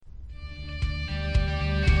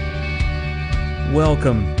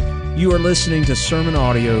Welcome. You are listening to sermon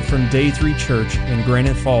audio from Day 3 Church in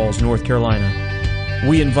Granite Falls, North Carolina.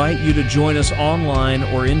 We invite you to join us online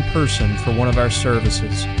or in person for one of our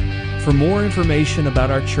services. For more information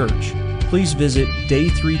about our church, please visit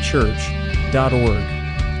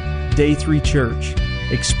day3church.org. Day 3 Church.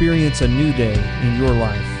 Experience a new day in your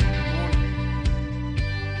life.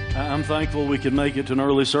 I'm thankful we could make it to an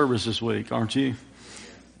early service this week, aren't you?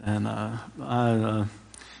 And I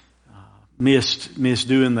missed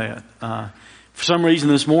doing that. For some reason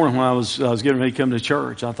this morning when I was getting ready to come to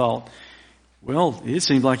church, I thought, well, it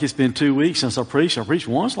seems like it's been 2 weeks since I preached. I preached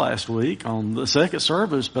once last week on the second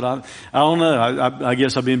service, but I don't know. I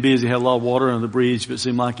guess I've been busy, had a lot of water under the bridge, but it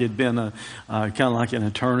seemed like it'd been kind of like an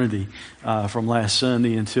eternity from last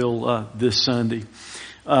Sunday until this Sunday.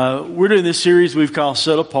 We're doing this series we've called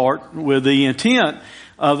Set Apart with the intent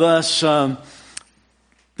of us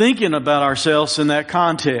thinking about ourselves in that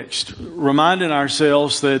context, reminding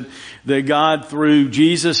ourselves that God through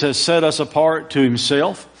Jesus has set us apart to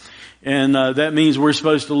Himself. And that means we're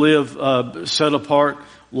supposed to live set apart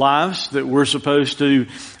lives, that we're supposed to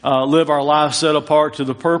live our lives set apart to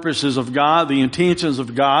the purposes of God, the intentions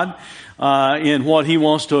of God, in what He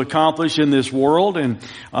wants to accomplish in this world and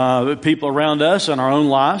people around us and our own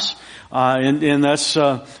lives. And that's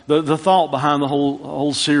the thought behind the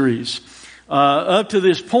whole series. Up to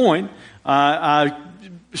this point, I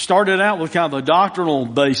started out with kind of a doctrinal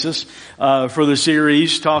basis for the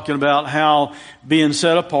series, talking about how being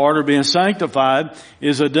set apart or being sanctified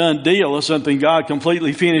is a done deal. It's something God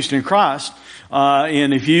completely finished in Christ.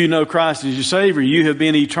 And if you know Christ as your Savior, you have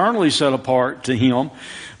been eternally set apart to Him.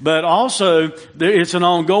 But also, it's an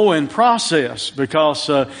ongoing process because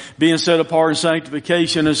being set apart in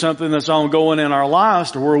sanctification is something that's ongoing in our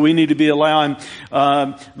lives, to where we need to be allowing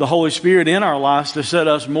the Holy Spirit in our lives to set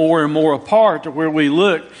us more and more apart, to where we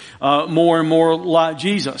look more and more like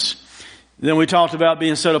Jesus. Then we talked about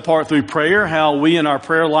being set apart through prayer, how we in our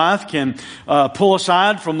prayer life can pull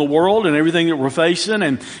aside from the world and everything that we're facing.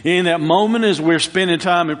 And in that moment, as we're spending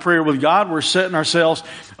time in prayer with God, we're setting ourselves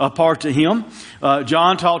apart to Him.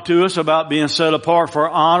 John talked to us about being set apart for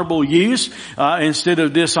honorable use instead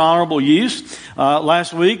of dishonorable use.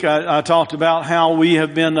 Last week, I talked about how we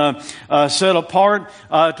have been set apart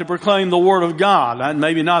to proclaim the Word of God. And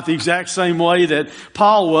maybe not the exact same way that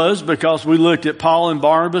Paul was, because we looked at Paul and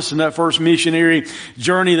Barnabas and that first missionary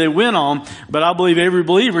journey they went on. But I believe every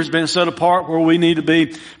believer has been set apart where we need to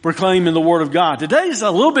be proclaiming the Word of God. Today is a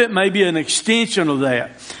little bit maybe an extension of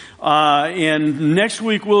that. And next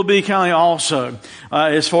week will be kind of also,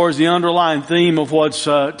 as far as the underlying theme of what's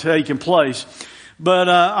taking place. But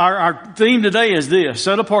our theme today is this: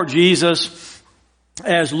 set apart Jesus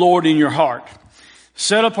as Lord in your heart.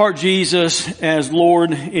 Set apart Jesus as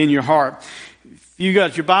Lord in your heart. If you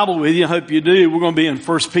got your Bible with you, I hope you do. We're going to be in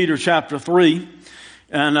 1 Peter chapter 3.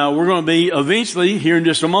 And we're going to be eventually, here in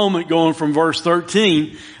just a moment, going from verse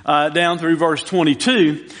 13 down through verse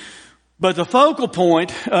 22. But the focal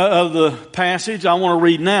point of the passage I want to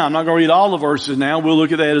read now, I'm not going to read all the verses now. We'll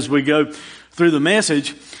look at that as we go through the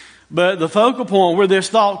message. But the focal point where this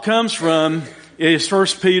thought comes from is 1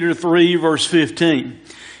 Peter 3 verse 15.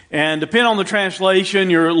 And depending on the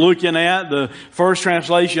translation you're looking at, the first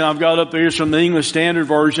translation I've got up there is from the English Standard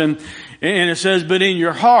Version. And it says, "But in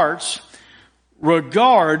your hearts,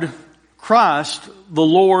 regard Christ the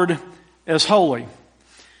Lord as holy."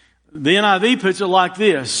 The NIV puts it like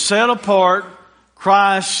this: set apart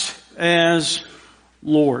Christ as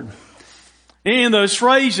Lord. In those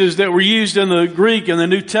phrases that were used in the Greek in the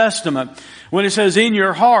New Testament, when it says in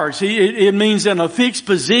your hearts, it means in a fixed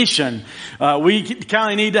position. We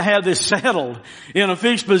kind of need to have this settled in a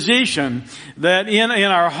fixed position, that in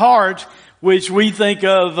our heart, which we think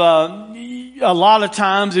of a lot of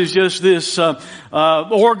times is just this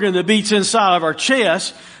organ that beats inside of our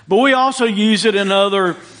chest, but we also use it in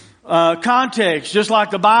other context, just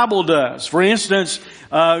like the Bible does. For instance,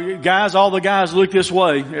 guys, all the guys look this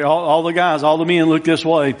way. All the men look this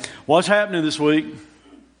way. What's happening this week?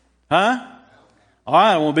 Huh? All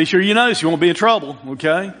right, I want to be sure you notice. You won't be in trouble,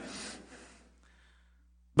 okay?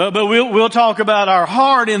 But we'll talk about our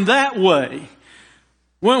heart in that way.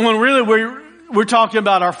 When really we're talking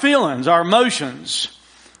about our feelings, our emotions.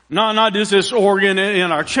 Not just this organ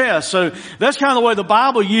in our chest. So that's kind of the way the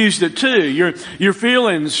Bible used it too. Your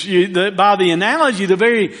feelings, by the analogy, the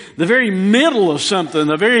very middle of something,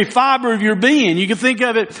 the very fiber of your being. You can think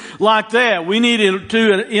of it like that. We need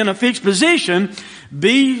to, in a fixed position,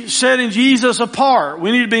 be setting Jesus apart.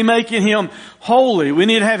 We need to be making Him holy. We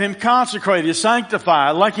need to have Him consecrated,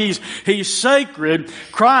 sanctified, like He's sacred.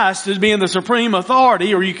 Christ is being the supreme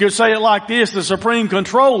authority, or you could say it like this, the supreme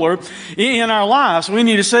controller in our lives. We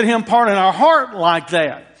need to set Him apart in our heart like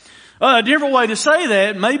that. A different way to say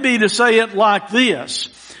that may be to say it like this.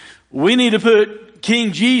 We need to put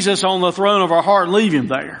King Jesus on the throne of our heart and leave Him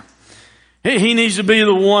there. He needs to be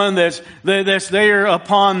the one that's there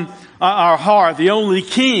upon our heart, the only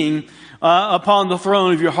King upon the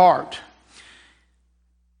throne of your heart.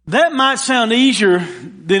 That might sound easier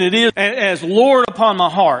than it is as Lord upon my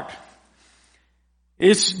heart.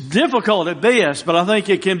 It's difficult at best, but I think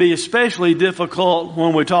it can be especially difficult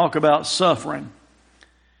when we talk about suffering.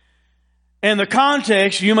 And the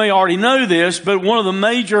context, you may already know this, but one of the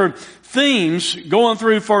major themes going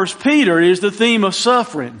through 1 Peter is the theme of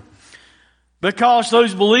suffering. Because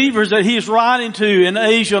those believers that he's writing to in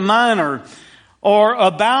Asia Minor are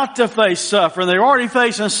about to face suffering. They're already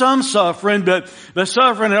facing some suffering, but the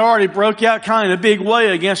suffering had already broke out kind of in a big way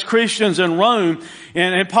against Christians in Rome.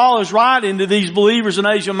 And Paul is writing to these believers in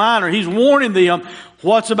Asia Minor. He's warning them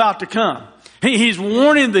what's about to come. He's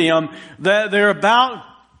warning them that they're about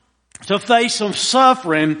to face some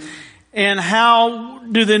suffering, and how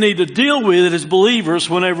do they need to deal with it as believers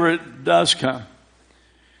whenever it does come.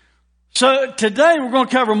 So today we're going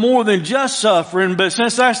to cover more than just suffering, but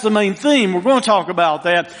since that's the main theme, we're going to talk about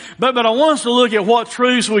that. But I want us to look at what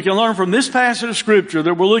truths we can learn from this passage of Scripture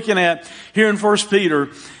that we're looking at here in 1 Peter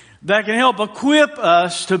that can help equip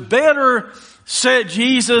us to better set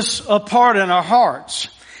Jesus apart in our hearts,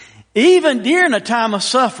 even during a time of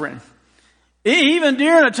suffering. Even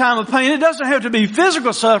during a time of pain. It doesn't have to be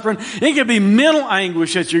physical suffering. It can be mental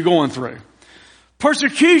anguish that you're going through.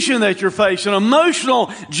 Persecution that you're facing,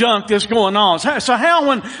 emotional junk that's going on. So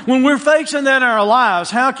how, when we're facing that in our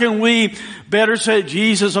lives, how can we better set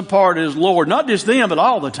Jesus apart as Lord? Not just then, but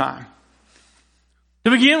all the time.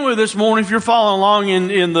 To begin with this morning, if you're following along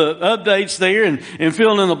in the updates there and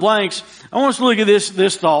filling in the blanks, I want us to look at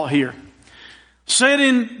this thought here.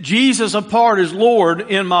 Setting Jesus apart as Lord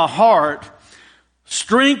in my heart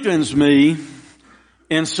strengthens me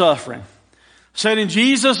in suffering. Setting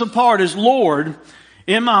Jesus apart as Lord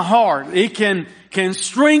in my heart, it can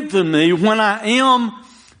strengthen me when I am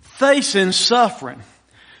facing suffering.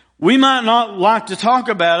 We might not like to talk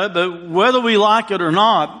about it, but whether we like it or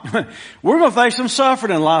not, we're going to face some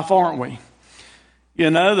suffering in life, aren't we? You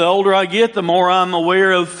know, the older I get, the more I'm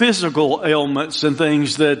aware of physical ailments and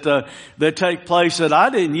things that take place that I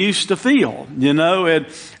didn't used to feel, you know,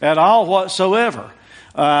 at all whatsoever.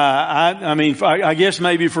 I guess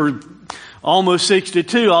maybe for almost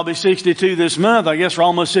 62, I'll be 62 this month. I guess for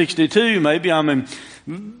almost 62, maybe I'm in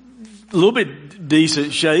a little bit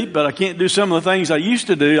decent shape, but I can't do some of the things I used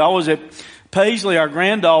to do. I was at Paisley, our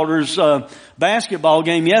granddaughter's basketball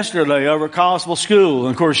game yesterday over at Collinsville School.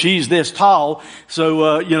 And of course, she's this tall,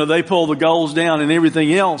 so they pull the goals down and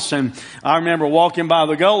everything else. And I remember walking by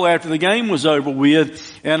the goal after the game was over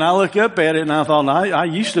with, and I look up at it and I thought, I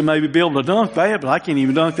used to maybe be able to dunk that, but I can't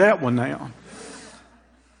even dunk that one now.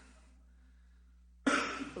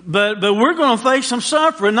 But we're going to face some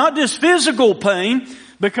suffering, not just physical pain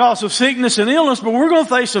because of sickness and illness, but we're going to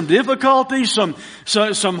face some difficulties,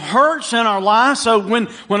 some hurts in our lives. So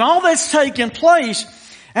when all that's taking place,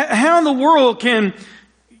 how in the world can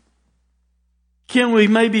we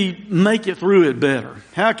maybe make it through it better?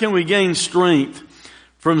 How can we gain strength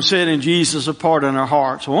from setting Jesus apart in our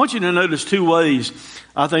hearts? I want you to notice two ways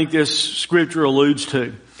I think this scripture alludes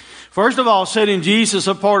to. First of all, setting Jesus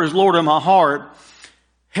apart as Lord in my heart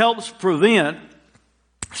helps prevent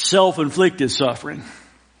self-inflicted suffering.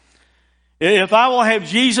 If I will have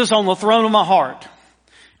Jesus on the throne of my heart,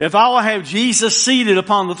 if I will have Jesus seated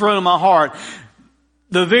upon the throne of my heart,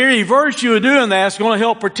 the very virtue of doing that is going to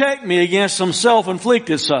help protect me against some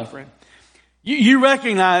self-inflicted suffering. You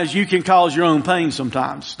recognize you can cause your own pain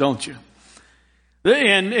sometimes, don't you?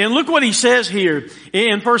 And look what he says here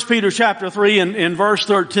in 1 Peter chapter 3 and verse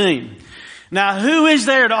 13. Now, who is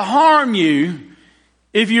there to harm you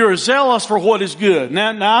if you're zealous for what is good?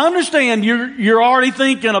 Now I understand you're already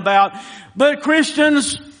thinking about, but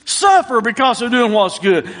Christians suffer because of doing what's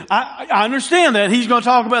good. I understand that. He's going to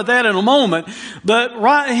talk about that in a moment. But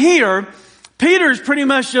right here, Peter's pretty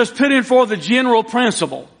much just putting forth a general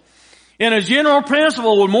principle. And a general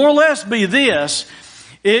principle would more or less be this: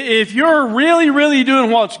 if you're really, really doing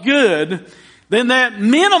what's good, then that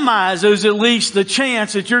minimizes at least the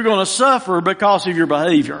chance that you're going to suffer because of your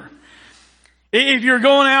behavior. If you're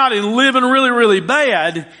going out and living really, really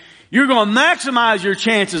bad, you're going to maximize your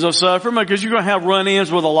chances of suffering because you're going to have run-ins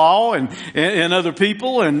with the law and other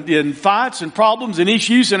people and fights and problems and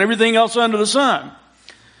issues and everything else under the sun.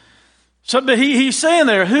 So, but he's saying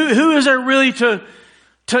there, who is there really to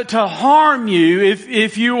harm you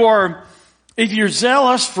if you're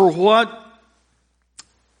zealous for what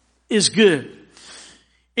is good?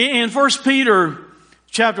 In 1 Peter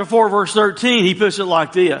chapter 4 verse 13, he puts it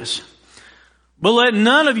like this: but let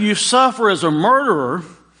none of you suffer as a murderer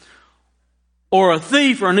or a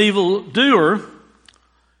thief or an evildoer.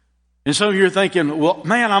 And some of you are thinking, well,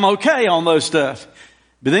 man, I'm okay on those stuff.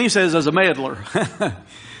 But then he says as a meddler.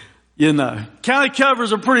 You know, kind of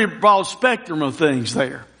covers a pretty broad spectrum of things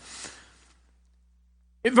there.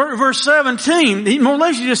 In verse 17, he more or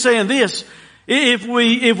less is just saying this: if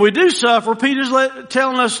we do suffer, Peter's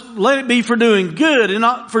telling us, let it be for doing good and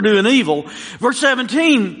not for doing evil. Verse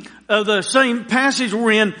 17 of the same passage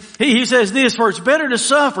we're in, he says this: for it's better to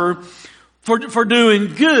suffer for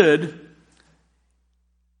doing good,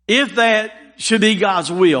 if that should be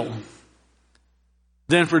God's will,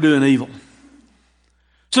 than for doing evil.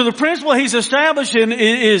 So the principle he's establishing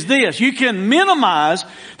is this: you can minimize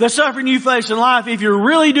the suffering you face in life if you're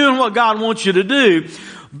really doing what God wants you to do.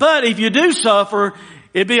 But if you do suffer,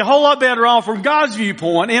 it'd be a whole lot better off from God's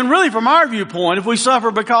viewpoint, and really from our viewpoint, if we suffer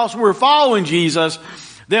because we're following Jesus,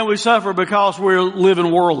 than we suffer because we're living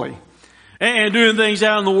worldly and doing things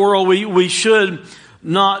out in the world we should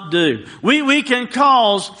not do. We can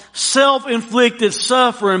cause self-inflicted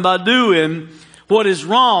suffering by doing what is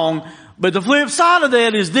wrong. But the flip side of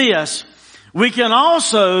that is this: we can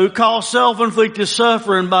also cause self-inflicted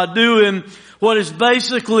suffering by doing what is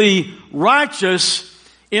basically righteous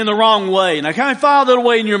in the wrong way. Now, kind of file that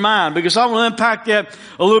away in your mind, because I will unpack that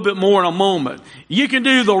a little bit more in a moment. You can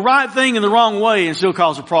do the right thing in the wrong way and still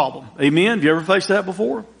cause a problem. Amen? Have you ever faced that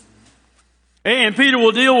before? And Peter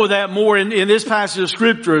will deal with that more in this passage of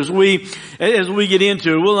Scripture as we get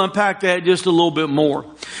into it. We'll unpack that just a little bit more.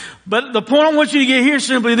 But the point I want you to get here is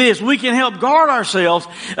simply this: we can help guard ourselves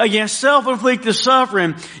against self-inflicted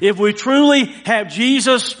suffering if we truly have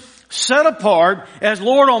Jesus set apart as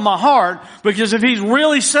Lord on my heart. Because if He's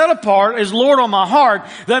really set apart as Lord on my heart,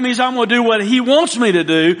 that means I'm going to do what He wants me to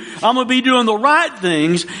do. I'm going to be doing the right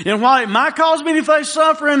things. And while it might cause me to face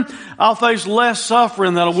suffering, I'll face less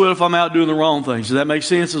suffering than I would if I'm out doing the wrong things. Does that make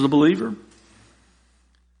sense as a believer?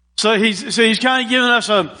 So he's kind of giving us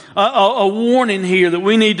a warning here that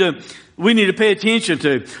we need to pay attention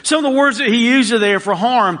to. Some of the words that he uses there for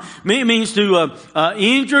harm means to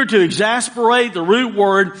injure, to exasperate. The root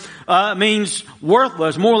word means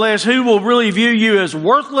worthless. More or less, who will really view you as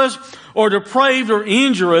worthless or depraved or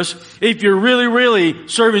injurious if you're really, really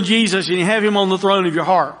serving Jesus and you have Him on the throne of your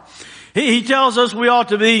heart? He tells us we ought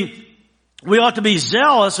to be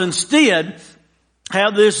zealous instead.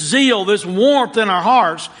 Have this zeal, this warmth in our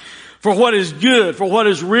hearts for what is good, for what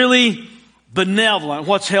is really benevolent,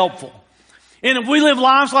 what's helpful. And if we live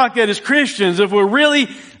lives like that as Christians, if we're really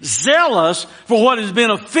zealous for what is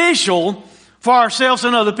beneficial for ourselves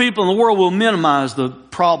and other people in the world, we'll minimize the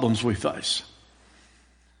problems we face.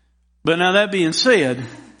 But now, that being said,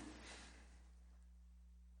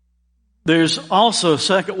 there's also a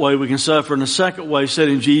second way we can suffer, and the second way,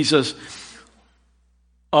 setting Jesus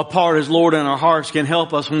apart as Lord in our hearts, can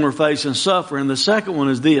help us when we're facing suffering. The second one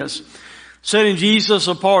is this: setting Jesus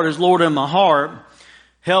apart as Lord in my heart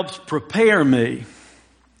helps prepare me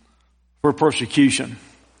for persecution.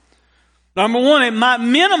 Number one, it might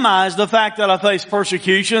minimize the fact that I face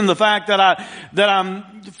persecution, the fact that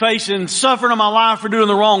I'm facing suffering in my life for doing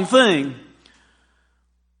the wrong thing.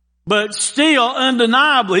 But still,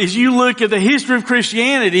 undeniably, as you look at the history of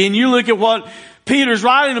Christianity and you look at what Peter's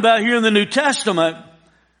writing about here in the New Testament,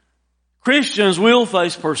 Christians will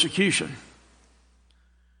face persecution.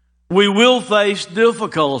 We will face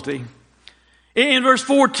difficulty. In verse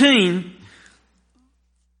 14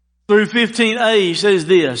 through 15a, he says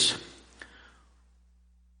this: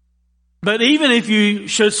 but even if you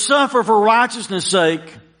should suffer for righteousness' sake,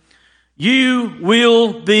 you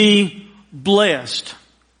will be blessed.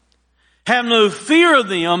 Have no fear of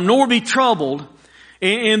them, nor be troubled.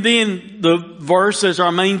 And then the verse that's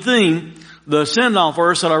our main theme, the send-off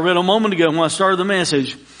verse that I read a moment ago when I started the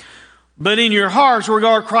message. But in your hearts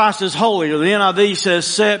regard Christ as holy. Or the NIV says,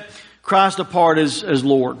 set Christ apart as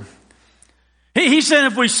Lord. He said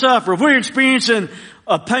if we suffer, if we're experiencing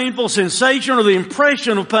a painful sensation or the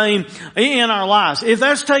impression of pain in our lives, if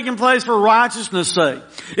that's taking place for righteousness' sake,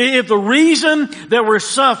 if the reason that we're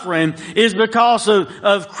suffering is because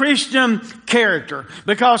of Christian character,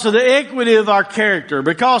 because of the equity of our character,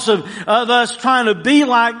 because of us trying to be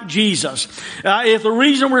like Jesus. If the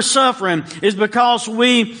reason we're suffering is because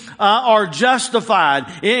we are justified,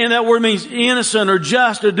 and that word means innocent or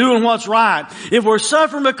just or doing what's right. If we're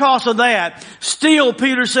suffering because of that, still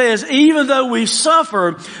Peter says, even though we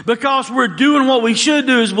suffer because we're doing what we should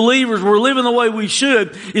do as believers, we're living the way we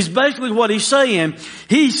should, is basically what he's saying.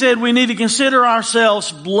 He said we need to consider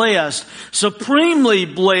ourselves blessed. Supremely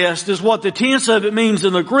blessed is what the tense of it means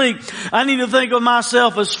in the Greek. I need to think of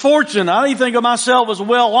myself as fortunate. I need to think of myself as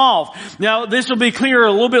well off. Now, this will be clear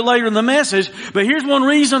a little bit later in the message, but here's one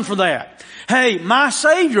reason for that. Hey, my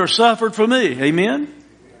Savior suffered for me. Amen?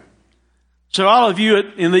 So I'll view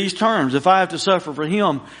it in these terms. If I have to suffer for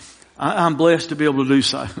Him, I'm blessed to be able to do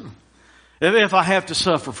so. If I have to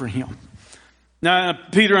suffer for Him. Now,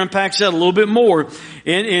 Peter unpacks that a little bit more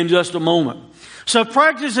in just a moment. So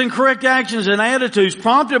practicing correct actions and attitudes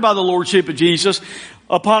prompted by the Lordship of Jesus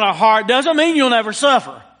upon our heart doesn't mean you'll never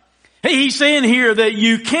suffer. He's saying here that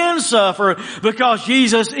you can suffer because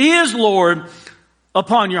Jesus is Lord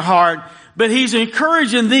upon your heart. But He's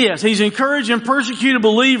encouraging this. He's encouraging persecuted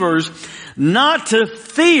believers not to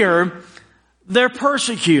fear their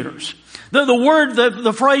persecutors.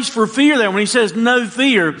 The phrase for fear there, when he says no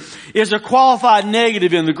fear, is a qualified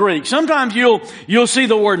negative in the Greek. Sometimes you'll see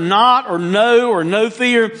the word not or no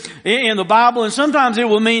fear in the Bible, and sometimes it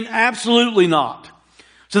will mean absolutely not.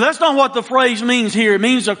 So that's not what the phrase means here. It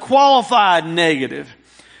means a qualified negative.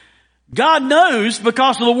 God knows,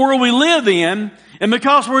 because of the world we live in, and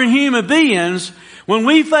because we're human beings, when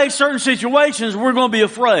we face certain situations, we're going to be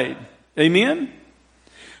afraid. Amen?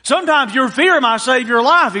 Sometimes your fear might save your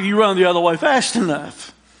life if you run the other way fast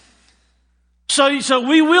enough. So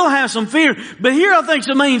we will have some fear. But here I think is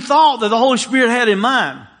the main thought that the Holy Spirit had in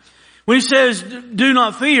mind. When He says, do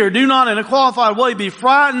not fear, do not in a qualified way be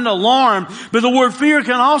frightened, alarmed. But the word fear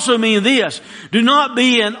can also mean this. Do not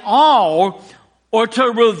be in awe or to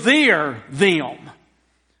revere them.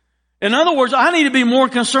 In other words, I need to be more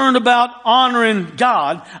concerned about honoring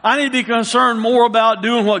God. I need to be concerned more about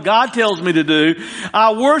doing what God tells me to do.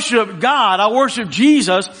 I worship God. I worship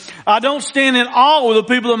Jesus. I don't stand in awe with the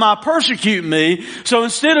people that might persecute me. So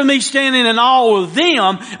instead of me standing in awe of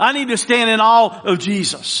them, I need to stand in awe of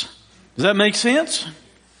Jesus. Does that make sense?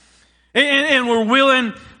 And we're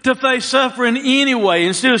willing to face suffering anyway,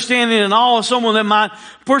 instead of standing in awe of someone that might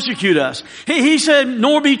persecute us. He said,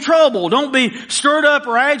 nor be troubled. Don't be stirred up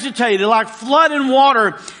or agitated like flooding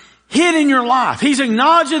water hitting your life. He's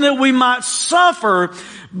acknowledging that we might suffer,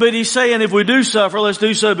 but He's saying if we do suffer, let's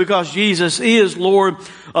do so because Jesus is Lord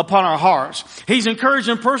upon our hearts. He's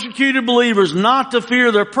encouraging persecuted believers not to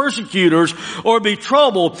fear their persecutors or be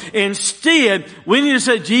troubled. Instead, we need to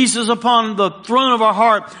set Jesus upon the throne of our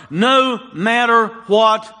heart no matter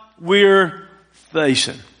what we're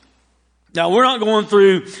facing. Now, we're not going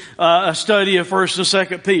through a study of 1st and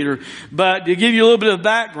 2nd Peter, but to give you a little bit of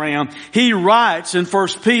background, he writes in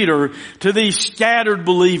 1st Peter to these scattered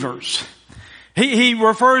believers. He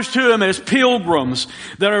refers to them as pilgrims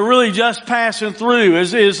that are really just passing through,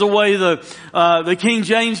 is the way the King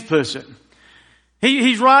James puts it.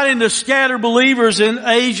 He's writing to scattered believers in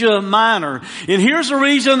Asia Minor. And here's the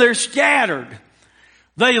reason they're scattered.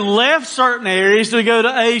 They left certain areas to go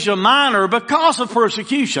to Asia Minor because of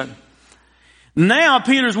persecution. Now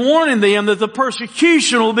Peter's warning them that the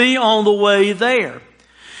persecution will be on the way there.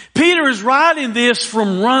 Peter is writing this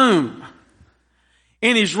from Rome.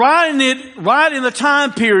 And he's writing it right in the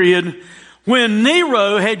time period when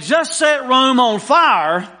Nero had just set Rome on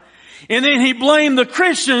fire, and then he blamed the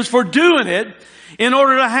Christians for doing it in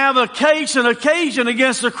order to have a case and occasion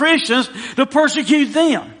against the Christians to persecute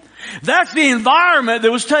them. That's the environment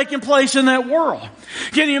that was taking place in that world.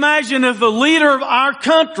 Can you imagine if the leader of our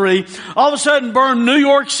country all of a sudden burned New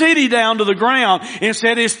York City down to the ground and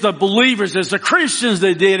said it's the believers, it's the Christians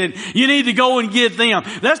that did it. You need to go and get them.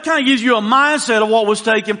 That kind of gives you a mindset of what was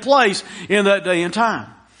taking place in that day and time.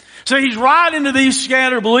 So he's writing to these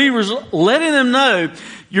scattered believers, letting them know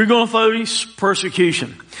you're going to face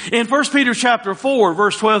persecution. In 1 Peter chapter 4,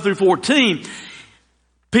 verse 12 through 14,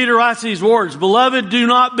 Peter writes these words, Beloved, do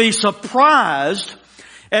not be surprised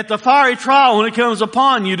at the fiery trial when it comes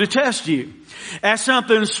upon you to test you, as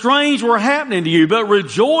something strange were happening to you, but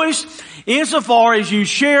rejoice insofar as you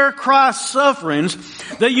share Christ's sufferings,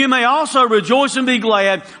 that you may also rejoice and be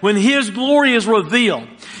glad when His glory is revealed.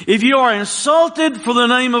 If you are insulted for the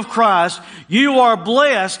name of Christ, you are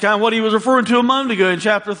blessed, kind of what he was referring to a moment ago in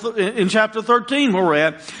chapter 13 where we're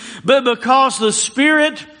at, but because the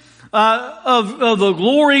Spirit of the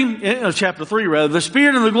glory, chapter 3 rather, the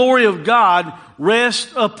Spirit and the glory of God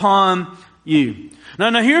rest upon you.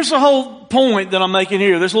 Now here's the whole point that I'm making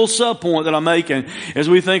here. This little sub-point that I'm making as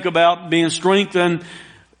we think about being strengthened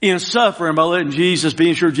in suffering by letting Jesus,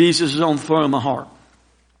 being sure Jesus is on the throne of my heart.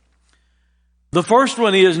 The first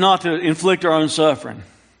one is not to inflict our own suffering.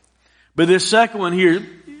 But this second one here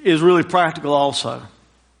is really practical also.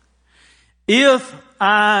 If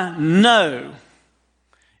I know,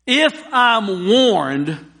 if I'm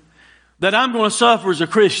warned that I'm going to suffer as a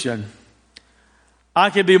Christian, I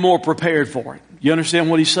can be more prepared for it. You understand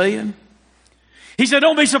what he's saying? He said,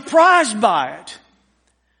 don't be surprised by it.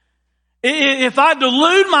 If I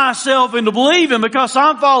delude myself into believing because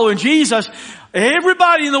I'm following Jesus,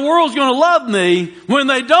 everybody in the world is going to love me. When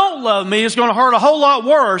they don't love me, it's going to hurt a whole lot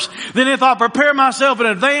worse than if I prepare myself in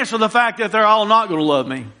advance for the fact that they're all not going to love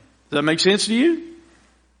me. Does that make sense to you?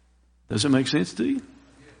 Does it make sense to you?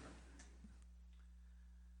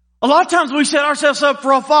 A lot of times we set ourselves up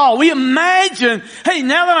for a fall. We imagine, hey,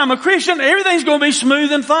 now that I'm a Christian, everything's going to be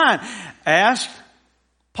smooth and fine. Ask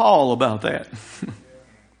Paul about that.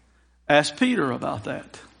 Ask Peter about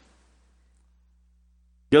that.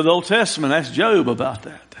 Go to the Old Testament, ask Job about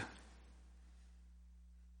that.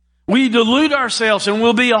 We delude ourselves and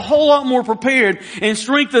we'll be a whole lot more prepared and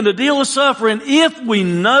strengthened to deal with suffering if we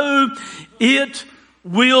know it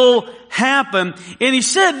will happen. And he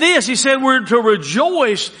said this, he said we're to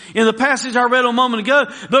rejoice in the passage I read a moment ago,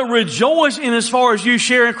 but rejoice in as far as you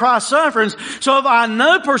share in Christ's sufferings. So if I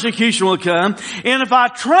know persecution will come, and if I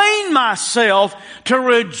train myself to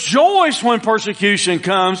rejoice when persecution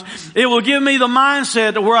comes, it will give me the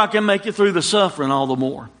mindset to where I can make it through the suffering all the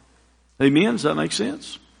more. Amen? Does that make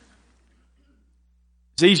sense?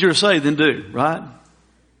 It's easier to say than do, right?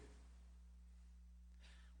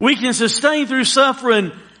 We can sustain through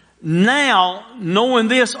suffering now, knowing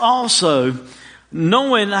this also,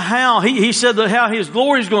 knowing how, he said that how His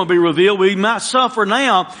glory is going to be revealed. We might suffer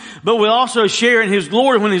now, but we'll also share in His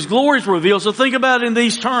glory when His glory is revealed. So think about it in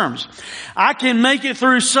these terms. I can make it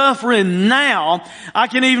through suffering now. I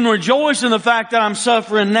can even rejoice in the fact that I'm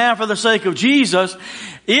suffering now for the sake of Jesus.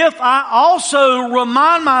 If I also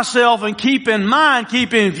remind myself and keep in mind,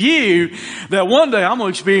 keep in view that one day I'm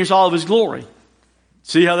going to experience all of His glory.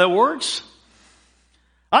 See how that works?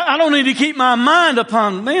 I don't need to keep my mind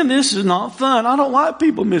upon, man, this is not fun. I don't like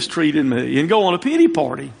people mistreating me and go on a pity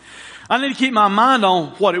party. I need to keep my mind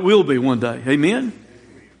on what it will be one day. Amen?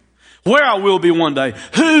 Where I will be one day.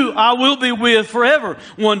 Who I will be with forever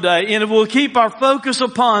one day. And if we'll keep our focus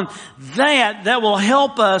upon that, that will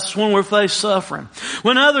help us when we're faced suffering.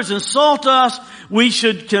 When others insult us, we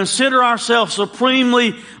should consider ourselves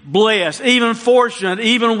supremely blessed, even fortunate,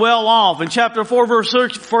 even well off. In chapter 4,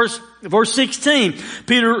 verse 16,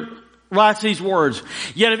 Peter writes these words,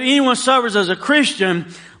 "Yet if anyone suffers as a Christian,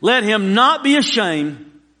 let him not be ashamed,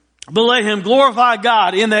 but let him glorify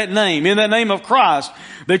God in that name of Christ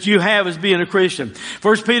that you have as being a Christian."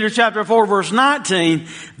 1 Peter chapter 4 verse 19,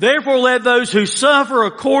 "Therefore let those who suffer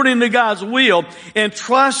according to God's will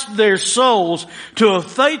entrust their souls to a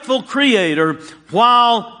faithful Creator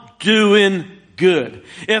while doing good."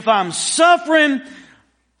 If I'm suffering,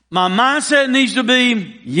 my mindset needs to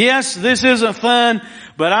be, yes, this isn't fun,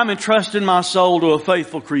 but I'm entrusting my soul to a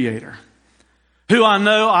faithful Creator who I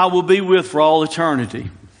know I will be with for all eternity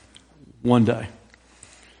one day.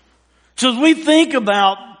 So as we think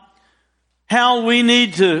about how we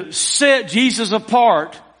need to set Jesus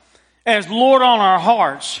apart as Lord on our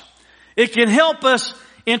hearts, it can help us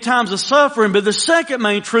in times of suffering. But the second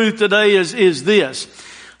main truth today is this.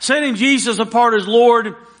 Setting Jesus apart as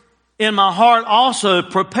Lord in my heart also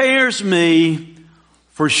prepares me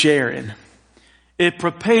for sharing. It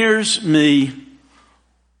prepares me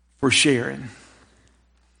for sharing.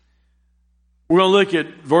 We're going to look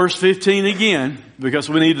at verse 15 again because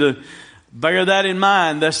we need to bear that in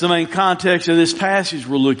mind. That's the main context of this passage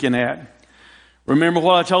we're looking at. Remember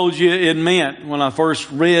what I told you it meant when I first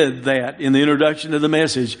read that in the introduction to the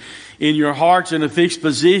message. In your heart's in a fixed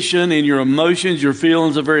position, in your emotions, your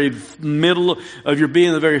feelings, the very middle of your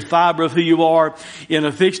being, the very fiber of who you are, in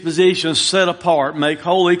a fixed position, set apart, make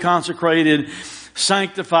holy, consecrated,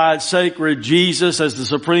 sanctified, sacred, Jesus as the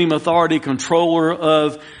supreme authority, controller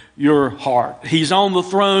of your heart. He's on the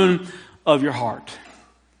throne of your heart.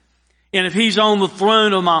 And if He's on the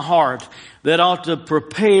throne of my heart, that ought to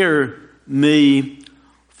prepare me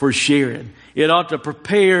for sharing. It ought to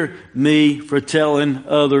prepare me for telling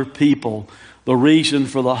other people the reason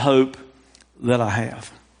for the hope that I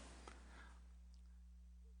have.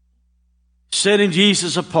 Setting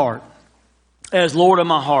Jesus apart as Lord of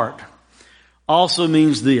my heart also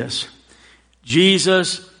means this.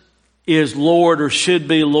 Jesus is Lord, or should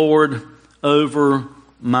be Lord, over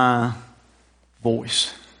my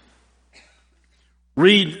voice.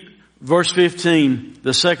 Read verse 15,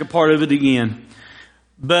 the second part of it again.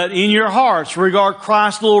 But in your hearts regard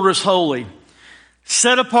Christ the Lord as holy.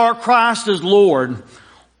 Set apart Christ as Lord,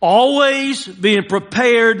 always being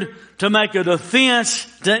prepared to make a defense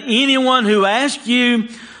to anyone who asks you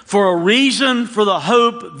for a reason for the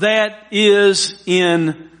hope that is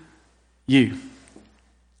in you.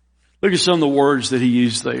 Look at some of the words that he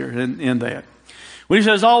used there in that. When he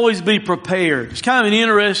says always be prepared, it's kind of an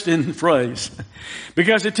interesting phrase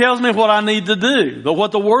because it tells me what I need to do, but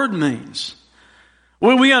what the word means.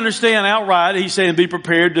 Well, we understand outright he's saying be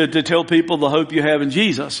prepared to tell people the hope you have in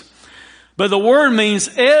Jesus. But the word means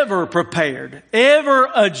ever prepared, ever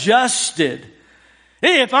adjusted.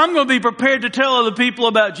 If I'm going to be prepared to tell other people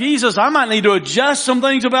about Jesus, I might need to adjust some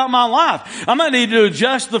things about my life. I might need to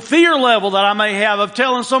adjust the fear level that I may have of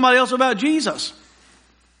telling somebody else about Jesus.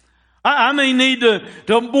 I may need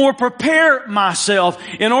to more prepare myself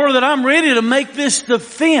in order that I'm ready to make this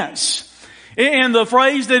defense. And the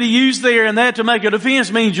phrase that he used there in that to make a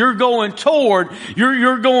defense means you're going toward,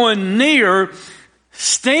 you're going near,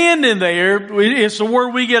 standing there. It's the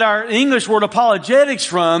word we get our English word apologetics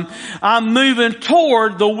from. I'm moving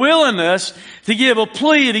toward the willingness to give a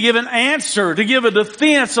plea, to give an answer, to give a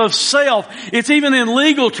defense of self. It's even in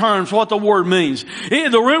legal terms what the word means.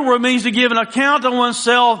 The root word means to give an account of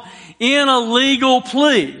oneself in a legal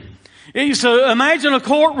plea. So imagine a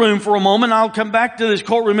courtroom for a moment. I'll come back to this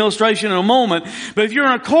courtroom illustration in a moment. But if you're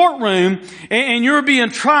in a courtroom and you're being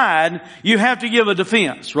tried, you have to give a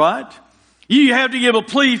defense, right? You have to give a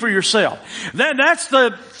plea for yourself. That's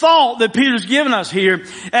the thought that Peter's given us here.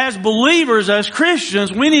 As believers, as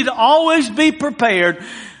Christians, we need to always be prepared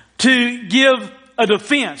to give a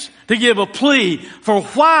defense, to give a plea for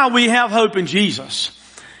why we have hope in Jesus.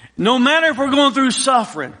 No matter if we're going through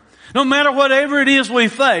suffering, no matter whatever it is we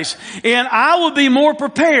face. And I will be more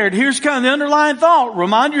prepared. Here's kind of the underlying thought.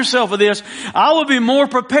 Remind yourself of this. I will be more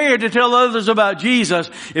prepared to tell others about Jesus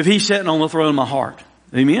if He's sitting on the throne of my heart.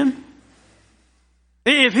 Amen?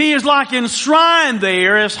 If He is like enshrined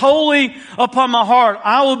there as holy upon my heart,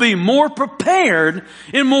 I will be more prepared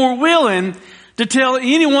and more willing to tell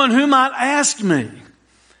anyone who might ask me.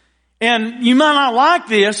 And you might not like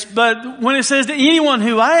this, but when it says to anyone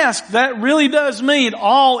who asks, that really does mean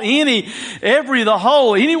all, any, every, the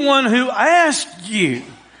whole, anyone who asks you.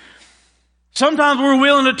 Sometimes we're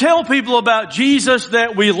willing to tell people about Jesus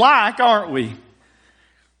that we like, aren't we?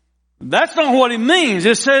 That's not what it means.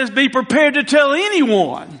 It says be prepared to tell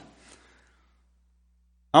anyone.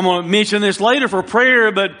 I'm going to mention this later for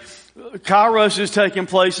prayer, but Kairos is taking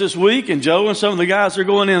place this week, and Joe and some of the guys are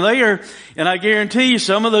going in there, and I guarantee you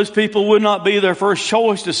some of those people would not be their first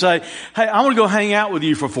choice to say, hey, I want to go hang out with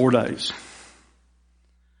you for 4 days.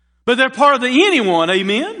 But they're part of the anyone,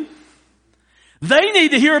 amen? They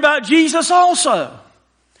need to hear about Jesus also.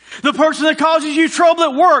 The person that causes you trouble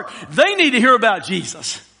at work, they need to hear about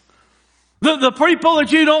Jesus. The people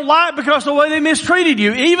that you don't like because of the way they mistreated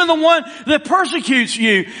you, even the one that persecutes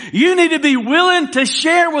you, you need to be willing to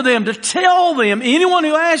share with them, to tell them, anyone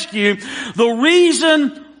who asks you, the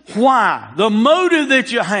reason why, the motive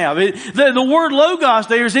that you have. The word logos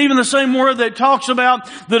there is even the same word that talks about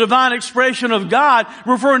the divine expression of God,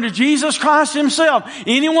 referring to Jesus Christ Himself.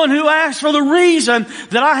 Anyone who asks for the reason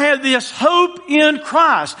that I have this hope in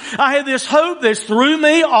Christ. I have this hope that's through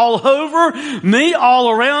me, all over me, all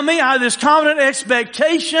around me. I have this confident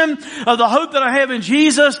expectation of the hope that I have in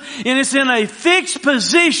Jesus, and it's in a fixed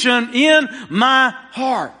position in my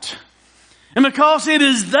heart. And because it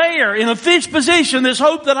is there in a fixed position, this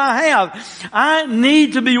hope that I have, I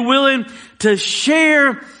need to be willing to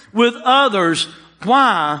share with others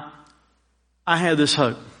why I have this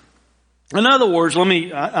hope. In other words,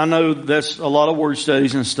 I know that's a lot of word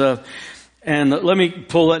studies and stuff, and let me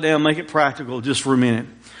pull that down, make it practical just for a minute.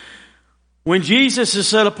 When Jesus is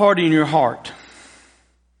set apart in your heart,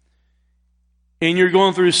 and you're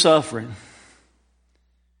going through suffering,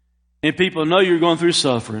 and people know you're going through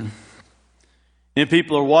suffering, and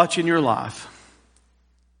people are watching your life,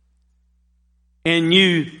 and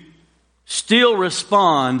you still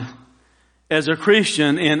respond as a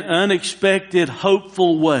Christian in unexpected,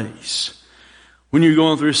 hopeful ways when you're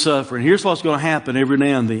going through suffering. Here's what's going to happen every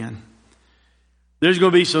now and then. There's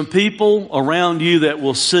going to be some people around you that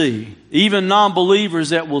will see, even non-believers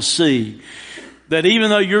that will see, that even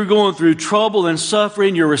though you're going through trouble and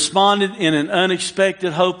suffering, you're responding in an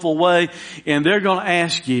unexpected, hopeful way, and they're going to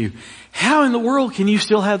ask you, how in the world can you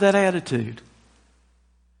still have that attitude?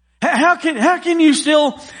 How can you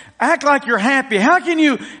still act like you're happy? How can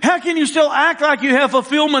you still act like you have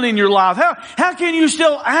fulfillment in your life? How can you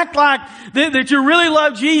still act like that you really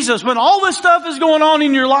love Jesus when all this stuff is going on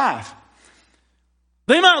in your life?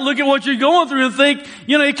 They might look at what you're going through and think,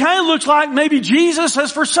 it kind of looks like maybe Jesus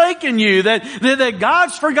has forsaken you, that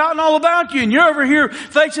God's forgotten all about you, and you're over here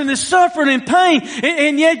facing this suffering and pain,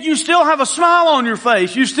 and yet you still have a smile on your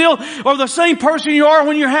face. You still are the same person you are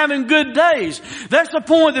when you're having good days. That's the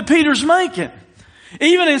point that Peter's making.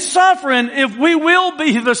 Even in suffering, if we will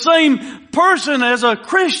be the same person as a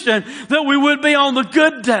Christian that we would be on the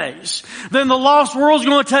good days, then the lost world's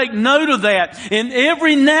going to take note of that. And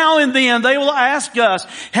every now and then they will ask us,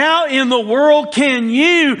 how in the world can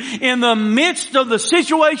you, in the midst of the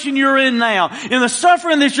situation you're in now, in the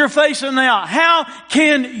suffering that you're facing now, how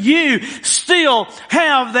can you still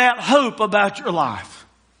have that hope about your life?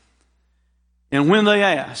 And when they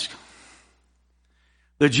ask,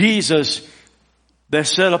 the Jesus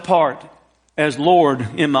that's set apart as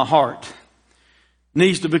Lord in my heart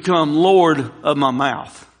needs to become Lord of my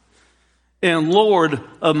mouth and Lord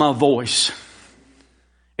of my voice.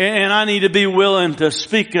 And I need to be willing to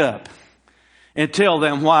speak up and tell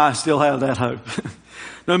them why I still have that hope.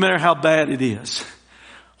 No matter how bad it is.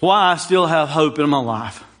 Why I still have hope in my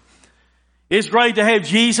life. It's great to have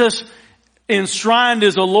Jesus enshrined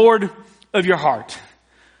as the Lord of your heart.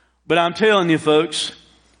 But I'm telling you folks,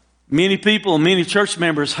 many people and many church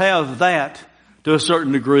members have that to a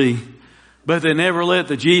certain degree, but they never let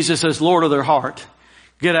the Jesus as Lord of their heart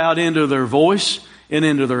get out into their voice and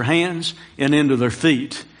into their hands and into their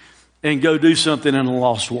feet and go do something in a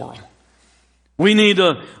lost world. We need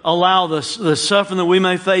to allow the suffering that we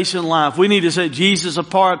may face in life. We need to set Jesus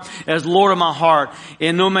apart as Lord of my heart.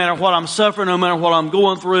 And no matter what I'm suffering, no matter what I'm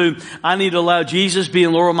going through, I need to allow Jesus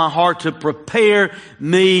being Lord of my heart to prepare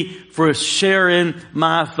me for sharing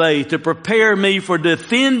my faith, to prepare me for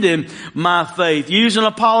defending my faith, using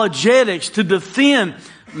apologetics to defend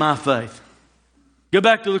my faith. Go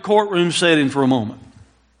back to the courtroom setting for a moment.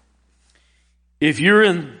 If you're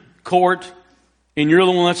in court and you're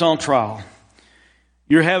the one that's on trial,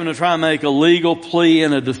 you're having to try and make a legal plea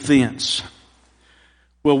and a defense.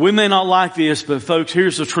 Well, we may not like this, but folks,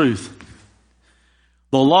 here's the truth.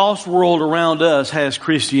 The lost world around us has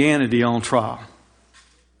Christianity on trial.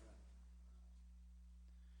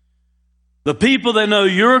 The people that know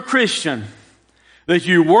you're a Christian, that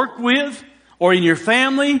you work with, or in your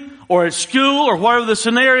family, or at school, or whatever the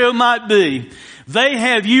scenario might be, they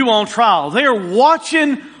have you on trial. They're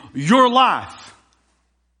watching your life.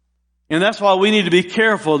 And that's why we need to be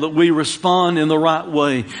careful that we respond in the right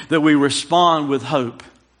way, that we respond with hope,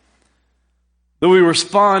 that we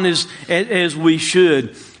respond as we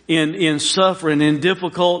should in suffering, in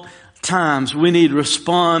difficult times. We need to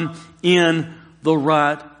respond in the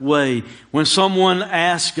right way. When someone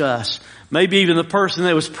asks us, maybe even the person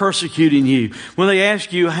that was persecuting you, when they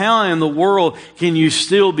ask you, how in the world can you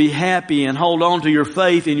still be happy and hold on to your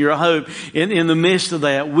faith and your hope in the midst of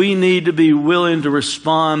that, we need to be willing to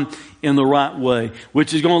respond in the right way,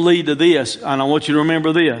 which is going to lead to this. And I want you to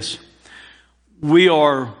remember this. We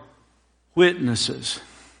are witnesses.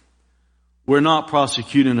 We're not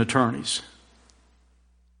prosecuting attorneys.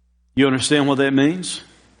 You understand what that means?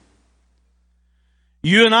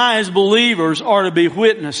 You and I as believers are to be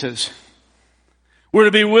witnesses. We're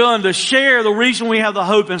to be willing to share the reason we have the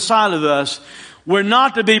hope inside of us. We're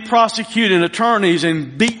not to be prosecuting attorneys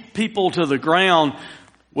and beat people to the ground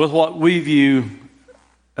with what we view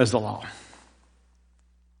as the law.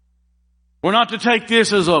 We're not to take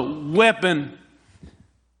this as a weapon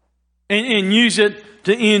and use it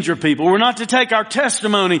to injure people. We're not to take our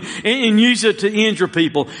testimony and use it to injure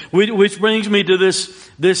people. Which brings me to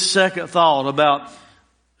this second thought about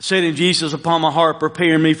setting Jesus upon my heart,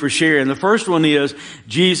 preparing me for sharing. The first one is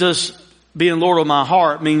Jesus being Lord of my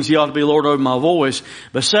heart means He ought to be Lord over my voice.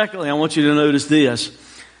 But secondly, I want you to notice this.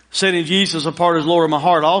 Setting Jesus apart as Lord of my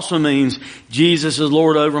heart also means Jesus is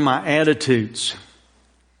Lord over my attitudes.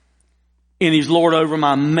 And He's Lord over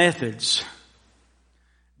my methods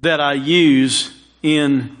that I use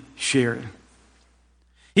in sharing.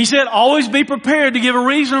 He said, always be prepared to give a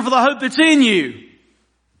reason for the hope that's in you.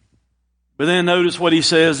 But then notice what He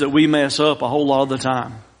says that we mess up a whole lot of the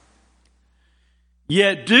time.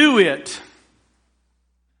 Yet do it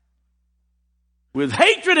with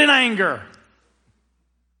hatred and anger.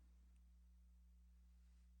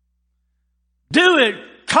 Do it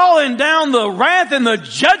calling down the wrath and the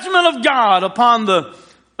judgment of God upon the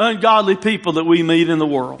ungodly people that we meet in the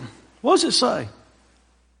world. What does it say?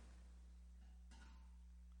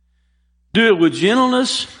 Do it with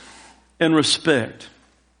gentleness and respect.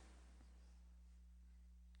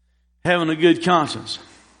 Having a good conscience.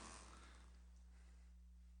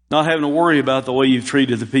 Not having to worry about the way you've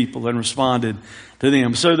treated the people and responded to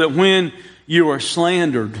them. So that when you are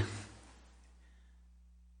slandered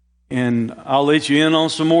And I'll let you in on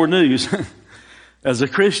some more news. As a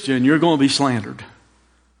Christian, you're going to be slandered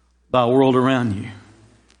by the world around you.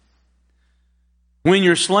 When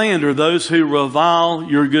you're slandered, those who revile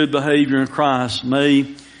your good behavior in Christ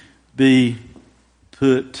may be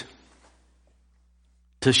put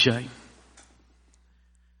to shame.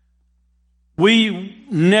 We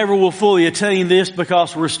never will fully attain this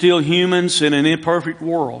because we're still humans in an imperfect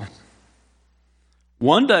world.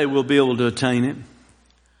 One day we'll be able to attain it.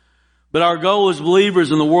 But our goal as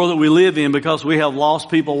believers in the world that we live in, because we have lost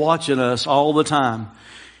people watching us all the time,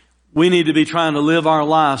 we need to be trying to live our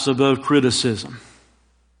lives above criticism.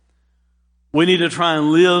 We need to try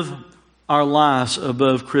and live our lives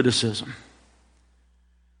above criticism.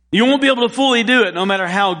 You won't be able to fully do it no matter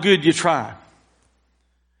how good you try.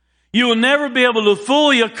 You will never be able to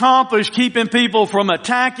fully accomplish keeping people from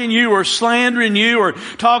attacking you or slandering you or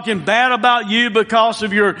talking bad about you because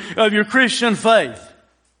of your Christian faith.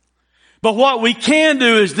 But what we can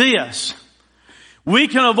do is this. We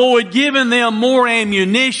can avoid giving them more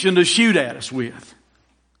ammunition to shoot at us with.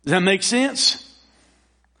 Does that make sense?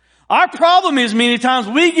 Our problem is many times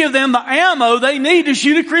we give them the ammo they need to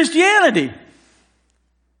shoot at Christianity.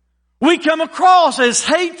 We come across as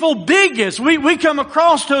hateful bigots. We come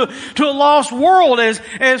across to a lost world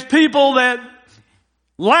as people that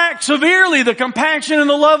lack severely the compassion and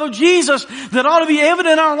the love of Jesus that ought to be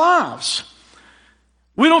evident in our lives.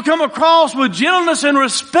 We don't come across with gentleness and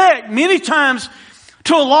respect many times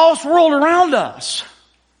to a lost world around us.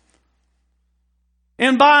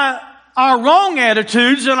 And by our wrong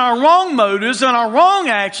attitudes and our wrong motives and our wrong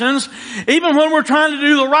actions, even when we're trying to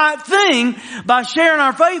do the right thing by sharing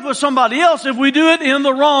our faith with somebody else, if we do it in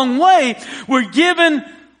the wrong way, we're giving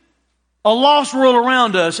a lost world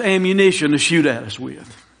around us ammunition to shoot at us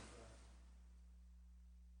with.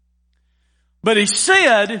 But he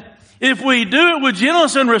said, if we do it with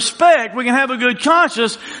gentleness and respect, we can have a good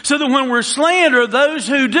conscience so that when we're slandered, those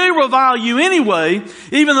who do revile you anyway,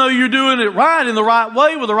 even though you're doing it right in the right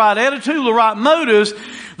way, with the right attitude, with the right motives,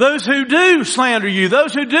 those who do slander you,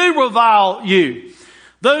 those who do revile you,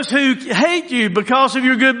 those who hate you because of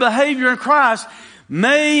your good behavior in Christ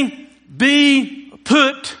may be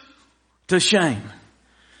put to shame.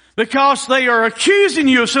 Because they are accusing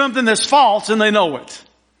you of something that's false and they know it.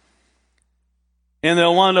 And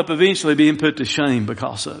they'll wind up eventually being put to shame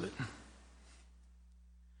because of it.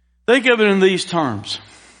 Think of it in these terms.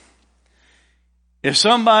 If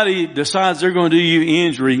somebody decides they're going to do you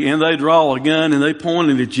injury and they draw a gun and they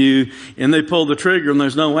point it at you and they pull the trigger and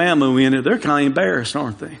there's no ammo in it, they're kind of embarrassed,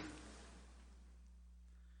 aren't they?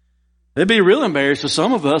 They'd be real embarrassed to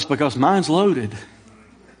some of us because mine's loaded.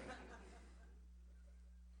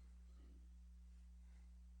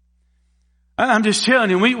 I'm just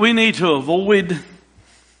telling you, we need to avoid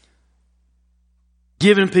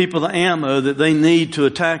giving people the ammo that they need to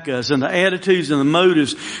attack us. And the attitudes and the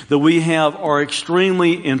motives that we have are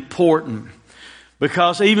extremely important.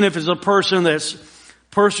 Because even if it's a person that's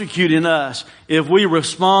persecuting us, if we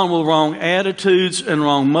respond with wrong attitudes and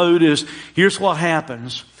wrong motives, here's what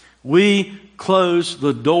happens. We close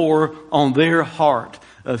the door on their heart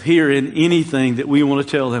of hearing anything that we want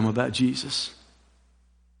to tell them about Jesus.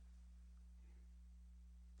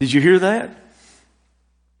 Did you hear that?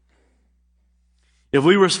 If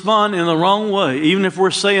we respond in the wrong way, even if we're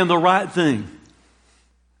saying the right thing,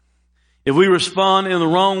 if we respond in the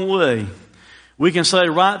wrong way, we can say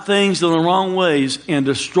right things in the wrong ways and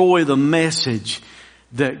destroy the message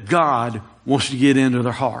that God wants to get into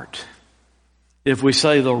their heart. If we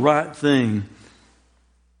say the right thing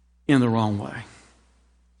in the wrong way.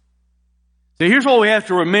 So here's what we have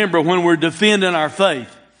to remember when we're defending our faith.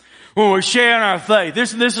 When we're sharing our faith.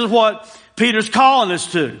 This is what Peter's calling us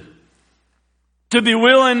to. To be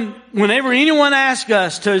willing, whenever anyone asks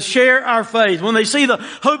us to share our faith, when they see the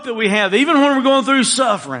hope that we have, even when we're going through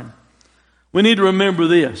suffering, we need to remember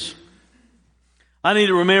this. I need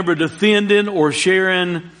to remember defending or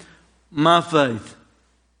sharing my faith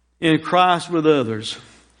in Christ with others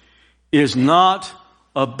is not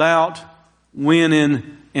about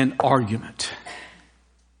winning an argument.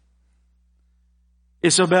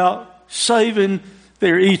 It's about saving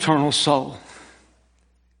their eternal soul.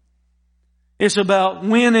 It's about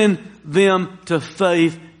winning them to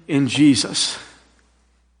faith in Jesus.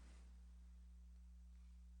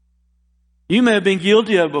 You may have been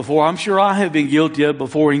guilty of it before. I'm sure I have been guilty of it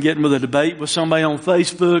before in getting with a debate with somebody on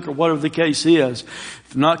Facebook or whatever the case is.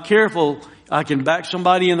 If I'm not careful, I can back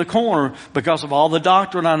somebody in the corner because of all the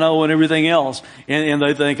doctrine I know and everything else. And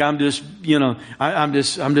they think I'm just, I'm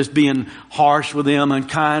just being harsh with them and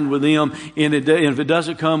kind with them. And if it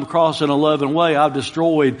doesn't come across in a loving way, I've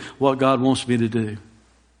destroyed what God wants me to do.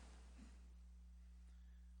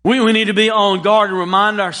 We need to be on guard and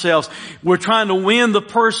remind ourselves we're trying to win the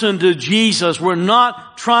person to Jesus. We're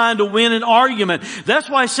not trying to win an argument. That's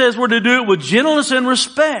why it says we're to do it with gentleness and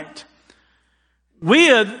respect.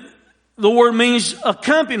 With, the word means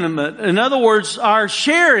accompaniment. In other words, our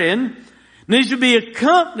sharing needs to be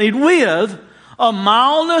accompanied with a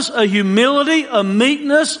mildness, a humility, a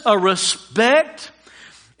meekness, a respect,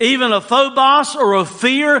 even a phobos or a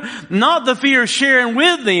fear, not the fear of sharing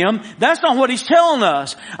with them. That's not what he's telling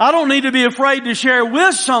us. I don't need to be afraid to share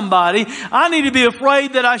with somebody. I need to be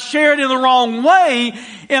afraid that I share it in the wrong way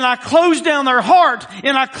and I close down their heart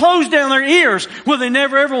and I close down their ears where they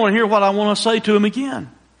never ever want to hear what I want to say to them again.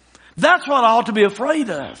 That's what I ought to be afraid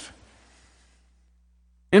of.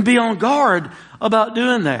 And be on guard about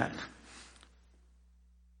doing that.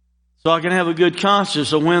 So I can have a good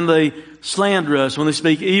conscience of when they slander us, when they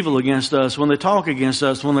speak evil against us, when they talk against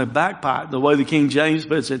us, when they backbite, the way the King James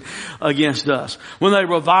puts it, against us. When they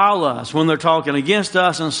revile us, when they're talking against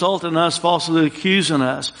us, insulting us, falsely accusing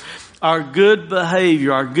us. Our good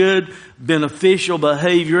behavior, our good beneficial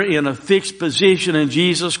behavior in a fixed position in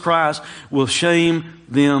Jesus Christ will shame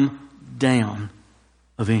them down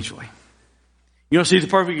eventually. You want to see the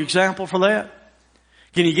perfect example for that?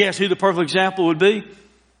 Can you guess who the perfect example would be?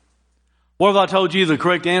 What if I told you the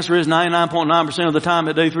correct answer is 99.9% of the time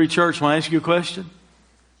at Day 3 Church when I ask you a question?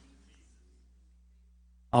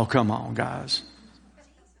 Oh, come on, guys.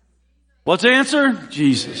 What's the answer?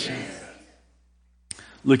 Jesus.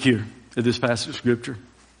 Look here at this passage of Scripture.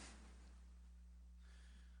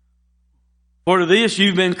 For to this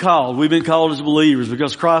you've been called. We've been called as believers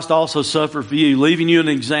because Christ also suffered for you, leaving you an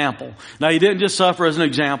example. Now He didn't just suffer as an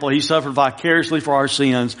example. He suffered vicariously for our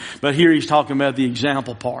sins. But here He's talking about the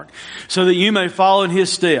example part. So that you may follow in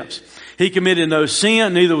His steps. He committed no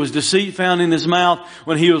sin, neither was deceit found in His mouth.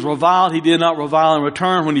 When He was reviled, He did not revile in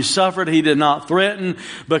return. When He suffered, He did not threaten,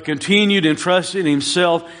 but continued entrusting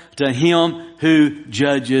Himself to Him who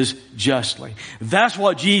judges justly. That's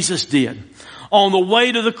what Jesus did. On the way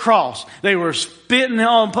to the cross, they were spitting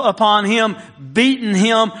upon Him, beating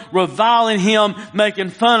Him, reviling Him,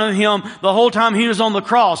 making fun of Him the whole time He was on the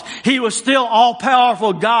cross. He was still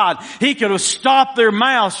all-powerful God. He could have stopped their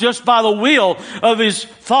mouths just by the will of His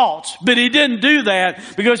thoughts. But He didn't do that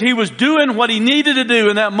because He was doing what He needed to do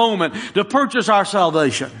in that moment to purchase our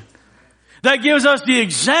salvation. That gives us the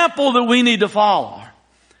example that we need to follow.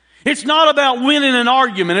 It's not about winning an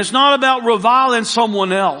argument. It's not about reviling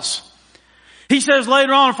someone else. He says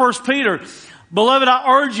later on in 1 Peter, Beloved, I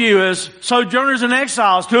urge you as sojourners and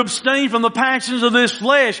exiles to abstain from the passions of this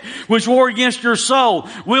flesh which war against your soul.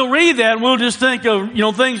 We'll read that and we'll just think of,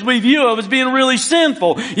 things we view of as being really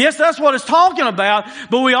sinful. Yes, that's what it's talking about,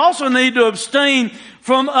 but we also need to abstain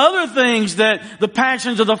from other things that the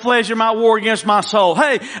passions of the flesh might war against my soul.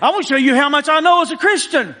 Hey, I want to show you how much I know as a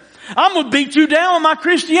Christian. I'm going to beat you down with my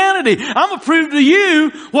Christianity. I'm going to prove to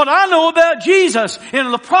you what I know about Jesus. And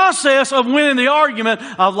in the process of winning the argument,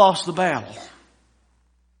 I've lost the battle.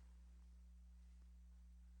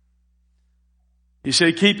 He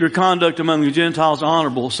said, keep your conduct among the Gentiles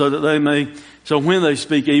honorable so when they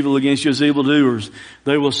speak evil against you as evildoers,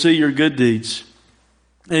 they will see your good deeds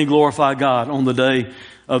and glorify God on the day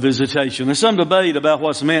of visitation. There's some debate about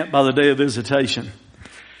what's meant by the day of visitation.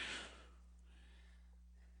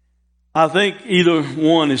 I think either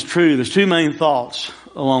one is true. There's two main thoughts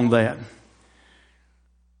along that.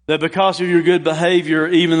 That because of your good behavior,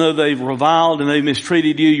 even though they've reviled and they've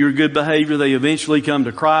mistreated you, your good behavior, they eventually come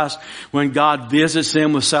to Christ when God visits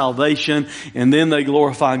them with salvation and then they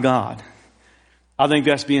glorify God. I think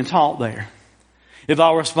that's being taught there. If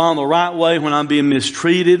I respond the right way when I'm being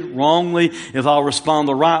mistreated wrongly, if I'll respond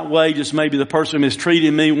the right way, just maybe the person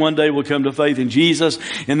mistreating me one day will come to faith in Jesus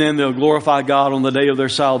and then they'll glorify God on the day of their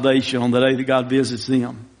salvation, on the day that God visits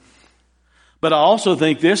them. But I also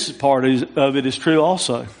think this part of it is true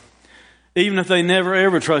also. Even if they never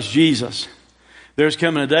ever trust Jesus, there's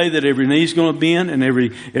coming a day that every knee's going to bend and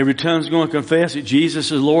every tongue's going to confess that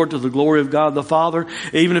Jesus is Lord to the glory of God the Father.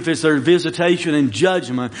 Even if it's their visitation and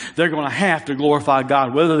judgment, they're going to have to glorify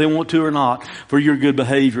God, whether they want to or not, for your good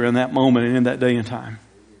behavior in that moment and in that day and time.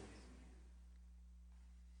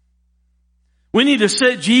 We need to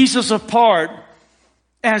set Jesus apart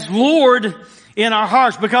as Lord in our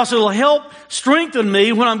hearts because it'll help strengthen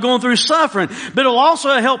me when I'm going through suffering. But it'll also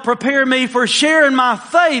help prepare me for sharing my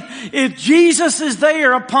faith if Jesus is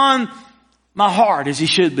there upon my heart as He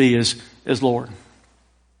should be as Lord.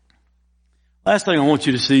 Last thing I want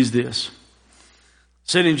you to see is this.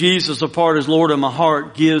 Setting Jesus apart as Lord in my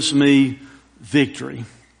heart gives me victory.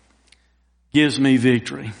 Gives me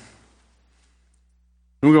victory.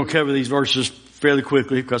 And we're going to cover these verses fairly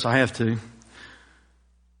quickly because I have to.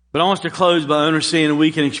 But I want us to close by understanding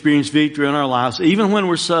we can experience victory in our lives, even when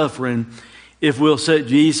we're suffering, if we'll set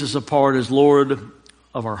Jesus apart as Lord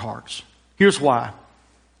of our hearts. Here's why.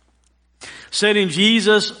 Setting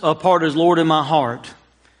Jesus apart as Lord in my heart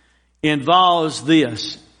involves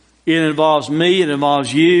this. It involves me, it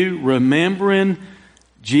involves you, remembering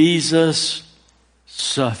Jesus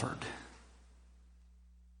suffered.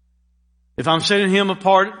 If I'm setting Him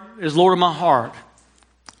apart as Lord of my heart,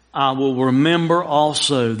 I will remember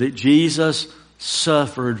also that Jesus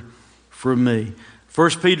suffered for me.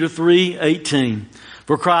 1 Peter 3:18.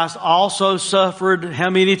 For Christ also suffered how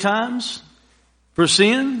many times? For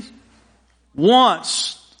sins?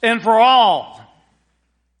 Once and for all.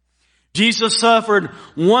 Jesus suffered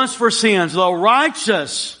once for sins, though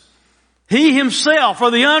righteous, He Himself,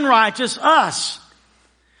 for the unrighteous, us,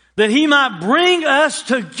 that He might bring us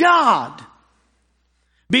to God,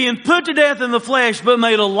 being put to death in the flesh, but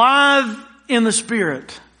made alive in the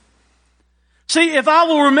Spirit. See, if I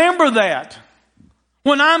will remember that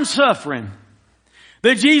when I'm suffering,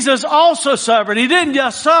 that Jesus also suffered. He didn't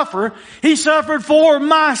just suffer. He suffered for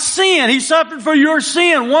my sin. He suffered for your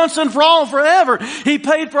sin once and for all forever. He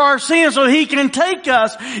paid for our sin so He can take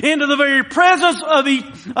us into the very presence of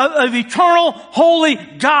eternal, holy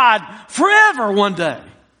God forever one day.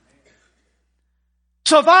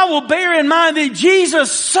 So if I will bear in mind that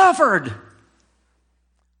Jesus suffered,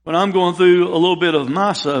 when I'm going through a little bit of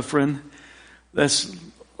my suffering, that's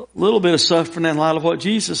a little bit of suffering in light of what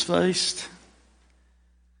Jesus faced.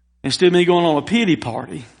 Instead of me going on a pity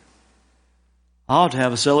party, I ought to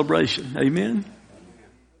have a celebration. Amen?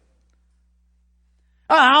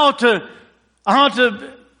 I ought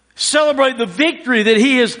to celebrate the victory that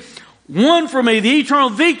He has won for me, the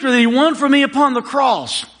eternal victory that He won for me upon the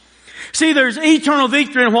cross. See, there's eternal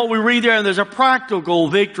victory in what we read there, and there's a practical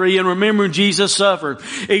victory in remembering Jesus suffered.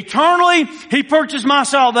 Eternally, He purchased my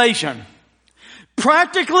salvation.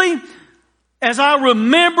 Practically, as I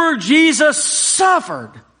remember Jesus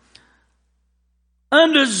suffered,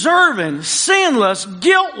 undeserving, sinless,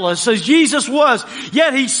 guiltless as Jesus was,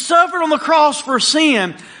 yet He suffered on the cross for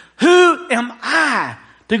sin. Who am I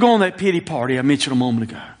to go on that pity party I mentioned a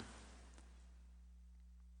moment ago?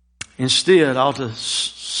 Instead, I ought to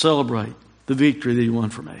celebrate the victory that He won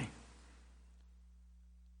for me.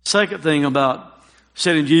 Second thing about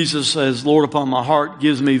setting Jesus as Lord upon my heart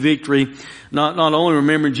gives me victory. Not only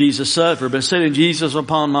remembering Jesus suffered, but setting Jesus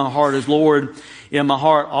upon my heart as Lord in my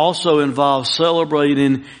heart also involves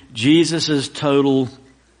celebrating Jesus' total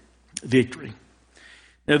victory.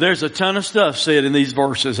 Now, there's a ton of stuff said in these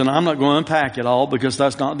verses, and I'm not going to unpack it all because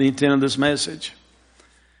that's not the intent of this message.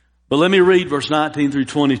 But let me read verse 19 through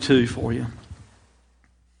 22 for you.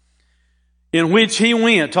 In which He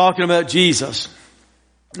went, talking about Jesus,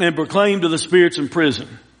 and proclaimed to the spirits in prison,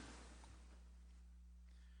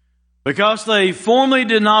 because they formerly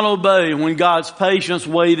did not obey when God's patience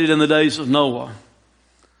waited in the days of Noah,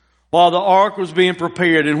 while the ark was being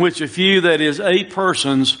prepared, in which a few, that is 8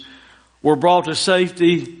 persons, were brought to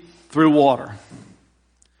safety through water.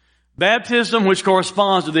 Baptism, which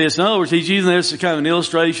corresponds to this. In other words, He's using this as kind of an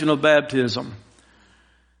illustration of baptism.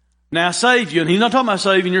 Now, save you, and He's not talking about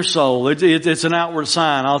saving your soul. It's an outward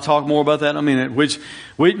sign. I'll talk more about that in a minute. Which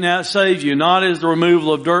now saves you, not as the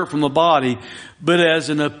removal of dirt from the body, but as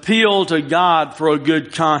an appeal to God for a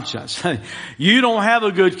good conscience. You don't have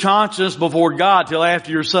a good conscience before God till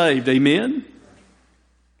after you're saved. Amen?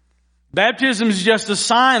 Baptism is just a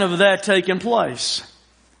sign of that taking place.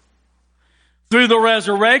 Through the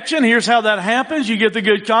resurrection, here's how that happens. You get the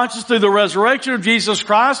good conscience through the resurrection of Jesus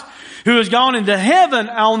Christ, who has gone into heaven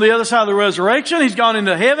on the other side of the resurrection. He's gone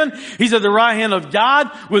into heaven. He's at the right hand of God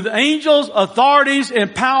with angels, authorities,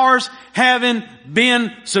 and powers having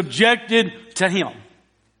been subjected to Him.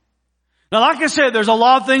 Now, like I said, there's a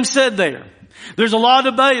lot of things said there. There's a lot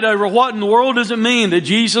of debate over what in the world does it mean that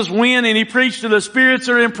Jesus went and He preached to the spirits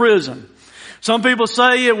that are in prison. Some people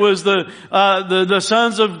say it was the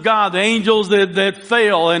sons of God, the angels that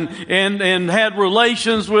fell and had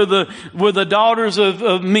relations with the daughters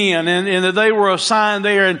of men, and that they were assigned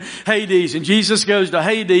there in Hades. And Jesus goes to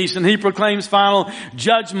Hades and He proclaims final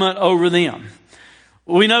judgment over them.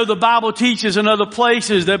 We know the Bible teaches in other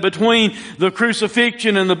places that between the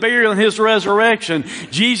crucifixion and the burial and His resurrection,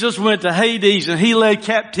 Jesus went to Hades and He led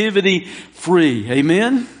captivity free.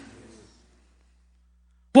 Amen?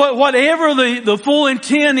 Whatever the full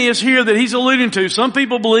intent is here that He's alluding to, some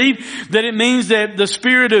people believe that it means that the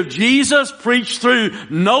Spirit of Jesus preached through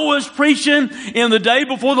Noah's preaching in the day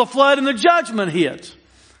before the flood and the judgment hit.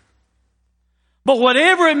 But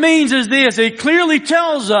whatever it means is this, it clearly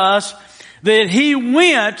tells us that He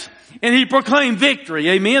went and He proclaimed victory.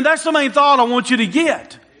 Amen? That's the main thought I want you to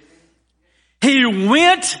get. He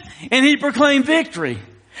went and he proclaimed victory.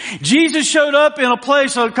 Jesus showed up in a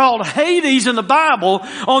place called Hades in the Bible,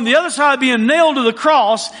 on the other side being nailed to the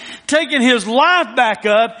cross, taking his life back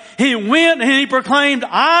up. He went and he proclaimed,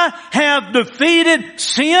 I have defeated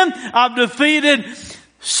sin. I've defeated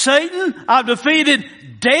Satan. I've defeated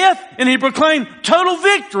death. And he proclaimed total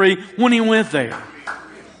victory when he went there.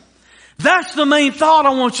 That's the main thought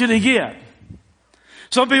I want you to get.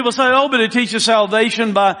 Some people say, oh, but it teaches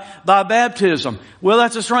salvation by baptism. Well,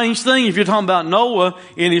 that's a strange thing if you're talking about Noah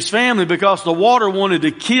and his family, because the water wanted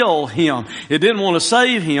to kill him. It didn't want to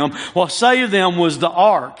save him. What saved them was the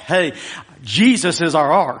ark. Hey, Jesus is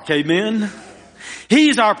our ark. Amen?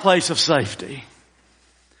 He's our place of safety.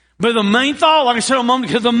 But the main thought, like I said a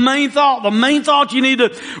moment ago, the main thought you need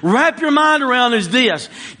to wrap your mind around is this.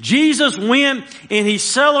 Jesus went and he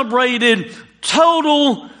celebrated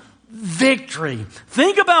total victory.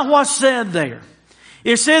 Think about what's said there.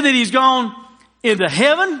 It said that he's gone into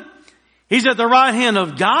heaven. He's at the right hand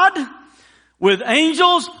of God, with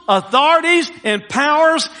angels, authorities, and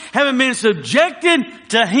powers having been subjected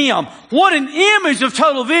to him. What an image of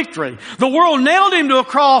total victory. The world nailed him to a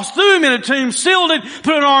cross, threw him in a tomb, sealed it,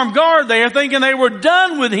 put an armed guard there, thinking they were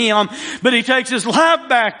done with him. But he takes his life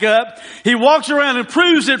back up. He walks around and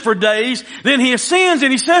proves it for days. Then he ascends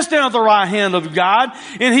and he sits down at the right hand of God,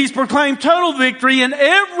 and he's proclaimed total victory, and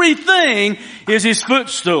everything is his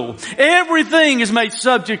footstool. Everything is made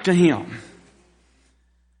subject to him.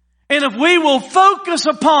 And if we will focus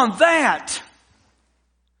upon that,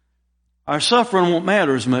 our suffering won't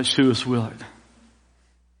matter as much to us, will it?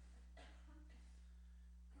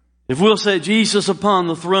 If we'll set Jesus upon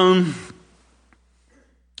the throne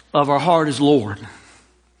of our heart as Lord,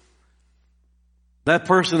 that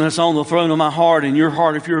person that's on the throne of my heart and your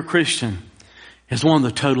heart, if you're a Christian, has won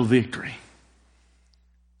the total victory.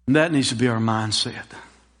 And that needs to be our mindset.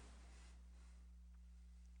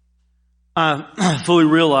 I fully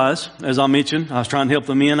realize, as I mentioned, I was trying to help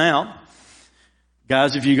the men out.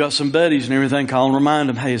 Guys, if you got some buddies and everything, call and remind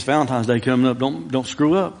them, hey, it's Valentine's Day coming up. Don't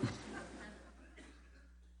screw up.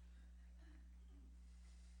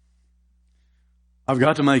 I've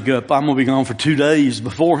got to make up. I'm going to be gone for 2 days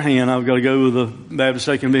beforehand. I've got to go with the Baptist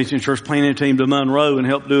State Convention Church planning team to Monroe and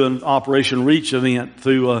help do an Operation Reach event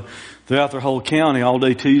throughout their whole county all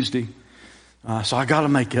day Tuesday. So I got to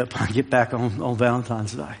make up. I get back on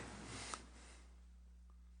Valentine's Day.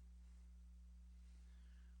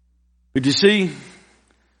 But you see,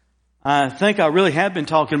 I think I really have been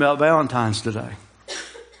talking about Valentine's today.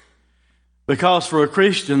 Because for a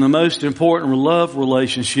Christian, the most important love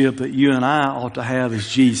relationship that you and I ought to have is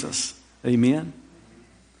Jesus. Amen?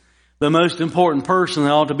 The most important person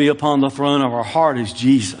that ought to be upon the throne of our heart is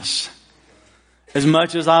Jesus. As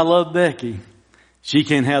much as I love Becky, she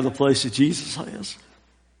can't have the place that Jesus has.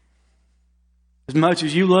 As much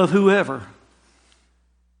as you love whoever,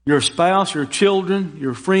 your spouse, your children,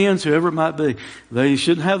 your friends, whoever it might be, they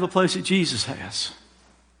shouldn't have the place that Jesus has.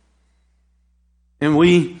 And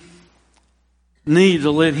we need to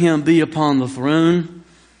let him be upon the throne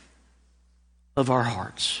of our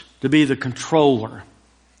hearts, to be the controller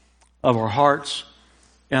of our hearts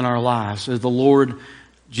and our lives as the Lord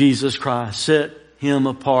Jesus Christ. Set him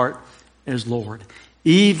apart as Lord,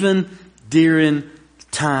 even during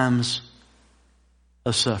times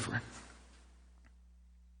of suffering.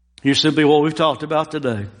 Here's simply what we've talked about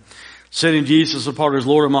today. Setting Jesus apart as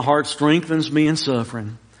Lord of my heart strengthens me in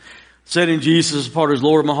suffering. Setting Jesus apart as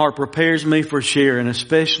Lord of my heart prepares me for sharing,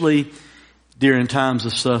 especially during times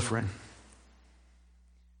of suffering.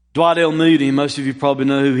 Dwight L. Moody, most of you probably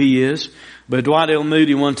know who he is, but Dwight L.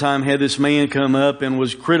 Moody one time had this man come up and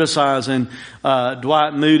was criticizing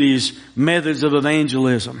Dwight Moody's methods of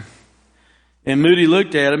evangelism. And Moody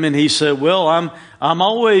looked at him and he said, well, I'm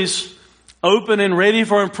always open and ready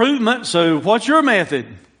for improvement, so what's your method?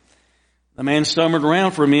 The man stumbled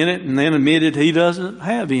around for a minute and then admitted he doesn't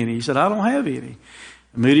have any. He said, I don't have any.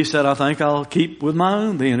 And Moody said, I think I'll keep with my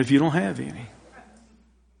own then if you don't have any.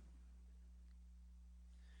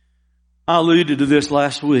 I alluded to this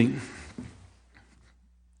last week.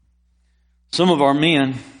 Some of our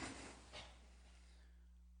men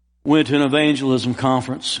went to an evangelism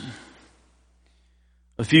conference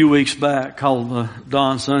a few weeks back called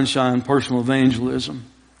Don Sunshine Personal Evangelism.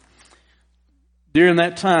 During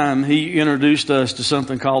that time, he introduced us to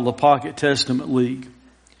something called the Pocket Testament League,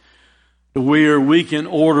 where we can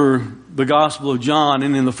order the Gospel of John,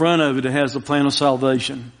 and in the front of it, it has the plan of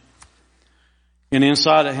salvation. And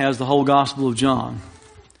inside it has the whole Gospel of John.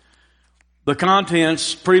 The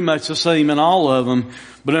content's pretty much the same in all of them,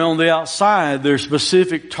 but on the outside, there's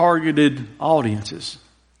specific targeted audiences.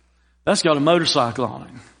 That's got a motorcycle on it.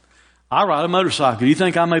 I ride a motorcycle. Do you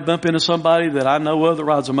think I may bump into somebody that I know of that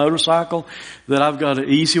rides a motorcycle that I've got an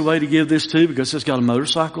easy way to give this to because it's got a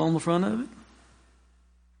motorcycle on the front of it?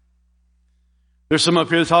 There's some up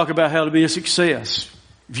here that talk about how to be a success.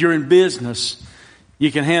 If you're in business,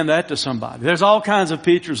 you can hand that to somebody. There's all kinds of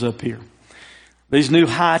pictures up here. These new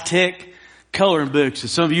high-tech coloring books that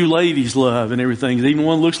some of you ladies love and everything. Even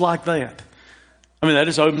one looks like that. I mean, that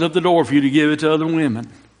just opens up the door for you to give it to other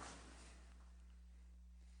women.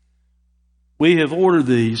 We have ordered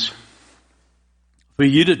these for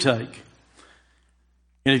you to take.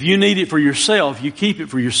 And if you need it for yourself, you keep it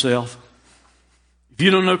for yourself. If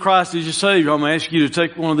you don't know Christ as your Savior, I'm going to ask you to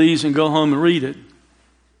take one of these and go home and read it.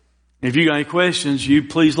 If you got any questions, you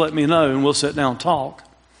please let me know and we'll sit down and talk.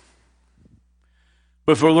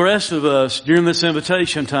 But for the rest of us, during this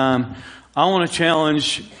invitation time, I want to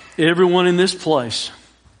challenge everyone in this place.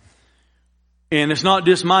 And it's not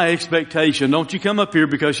just my expectation. Don't you come up here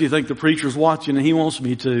because you think the preacher's watching and he wants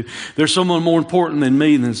me to. There's someone more important than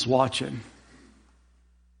me that's watching.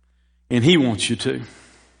 And he wants you to.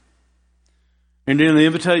 And during the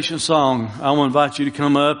invitation song, I want to invite you to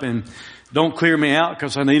come up and don't clear me out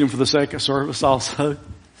because I need them for the second service also.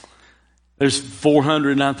 There's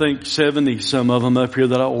 470 some of them up here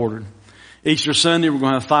that I ordered. Easter Sunday, we're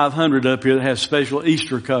going to have 500 up here that have special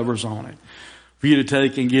Easter covers on it for you to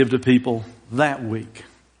take and give to people that week.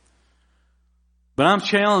 But I'm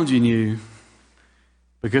challenging you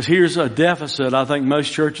because here's a deficit I think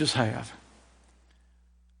most churches have.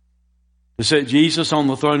 To set Jesus on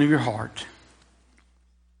the throne of your heart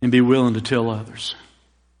and be willing to tell others.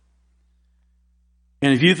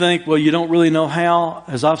 And if you think, well, you don't really know how,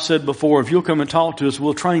 as I've said before, if you'll come and talk to us,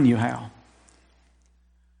 we'll train you how.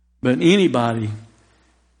 But anybody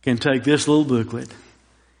can take this little booklet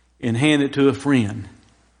and hand it to a friend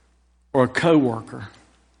or a coworker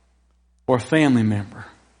or a family member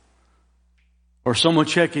or someone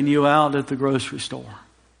checking you out at the grocery store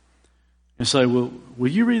and say, well,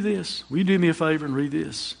 will you read this? Will you do me a favor and read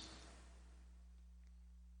this?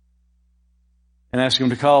 And ask them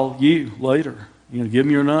to call you later. You know, give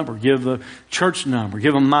them your number, give the church number,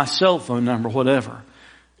 give them my cell phone number, whatever,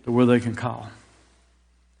 to where they can call.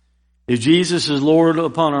 If Jesus is Lord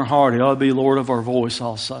upon our heart, He ought to be Lord of our voice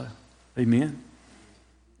also. Amen?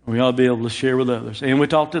 We ought to be able to share with others. And we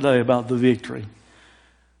talked today about the victory.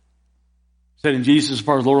 Setting Jesus as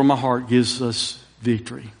part of Lord of my heart gives us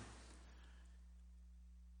victory.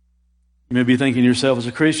 You may be thinking to yourself as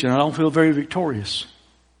a Christian, I don't feel very victorious.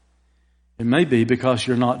 It may be because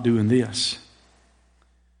you're not doing this.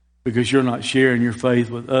 Because you're not sharing your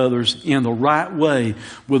faith with others in the right way,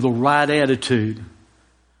 with the right attitude,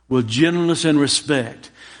 with gentleness and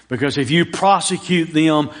respect. Because if you prosecute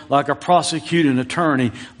them like a prosecuting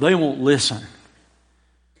attorney, they won't listen.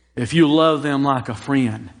 If you love them like a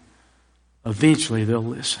friend, eventually they'll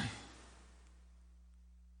listen. If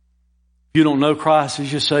you don't know Christ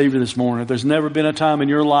as your Savior this morning, if there's never been a time in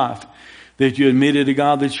your life that you admitted to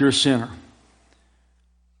God that you're a sinner,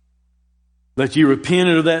 that you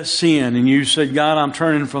repented of that sin and you said, God, I'm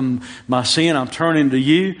turning from my sin, I'm turning to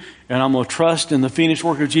you, and I'm going to trust in the finished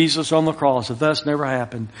work of Jesus on the cross. If that's never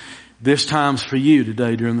happened, this time's for you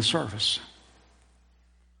today during the service.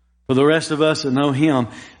 For the rest of us that know Him,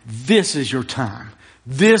 this is your time.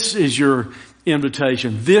 This is your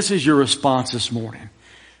invitation. This is your response this morning.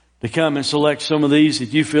 To come and select some of these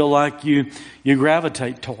that you feel like you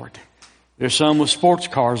gravitate toward. There's some with sports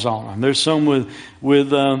cars on them. There's some with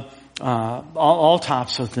all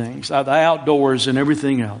types of things, the outdoors and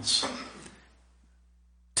everything else.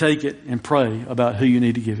 Take it and pray about who you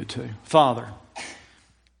need to give it to. Father,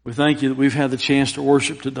 we thank you that we've had the chance to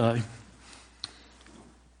worship today.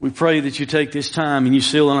 We pray that you take this time and you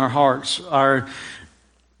seal in our hearts our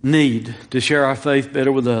need to share our faith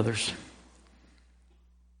better with others.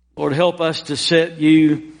 Lord, help us to set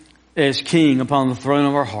you as King upon the throne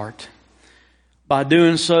of our heart. By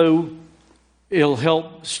doing so, it'll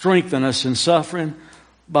help strengthen us in suffering.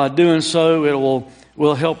 By doing so, it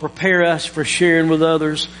will help prepare us for sharing with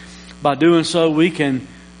others. By doing so, we can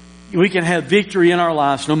have victory in our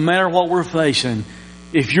lives no matter what we're facing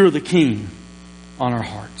if you're the King on our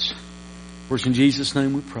hearts. For it's in Jesus'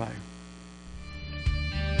 name we pray.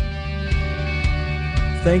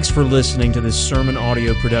 Thanks for listening to this sermon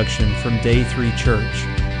audio production from Day 3 Church.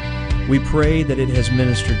 We pray that it has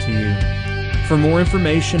ministered to you. For more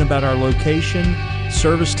information about our location,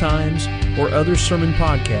 service times, or other sermon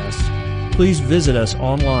podcasts, please visit us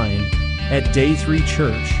online at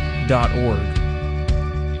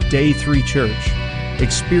day3church.org. Day 3 Church.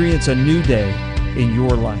 Experience a new day in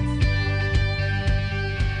your life.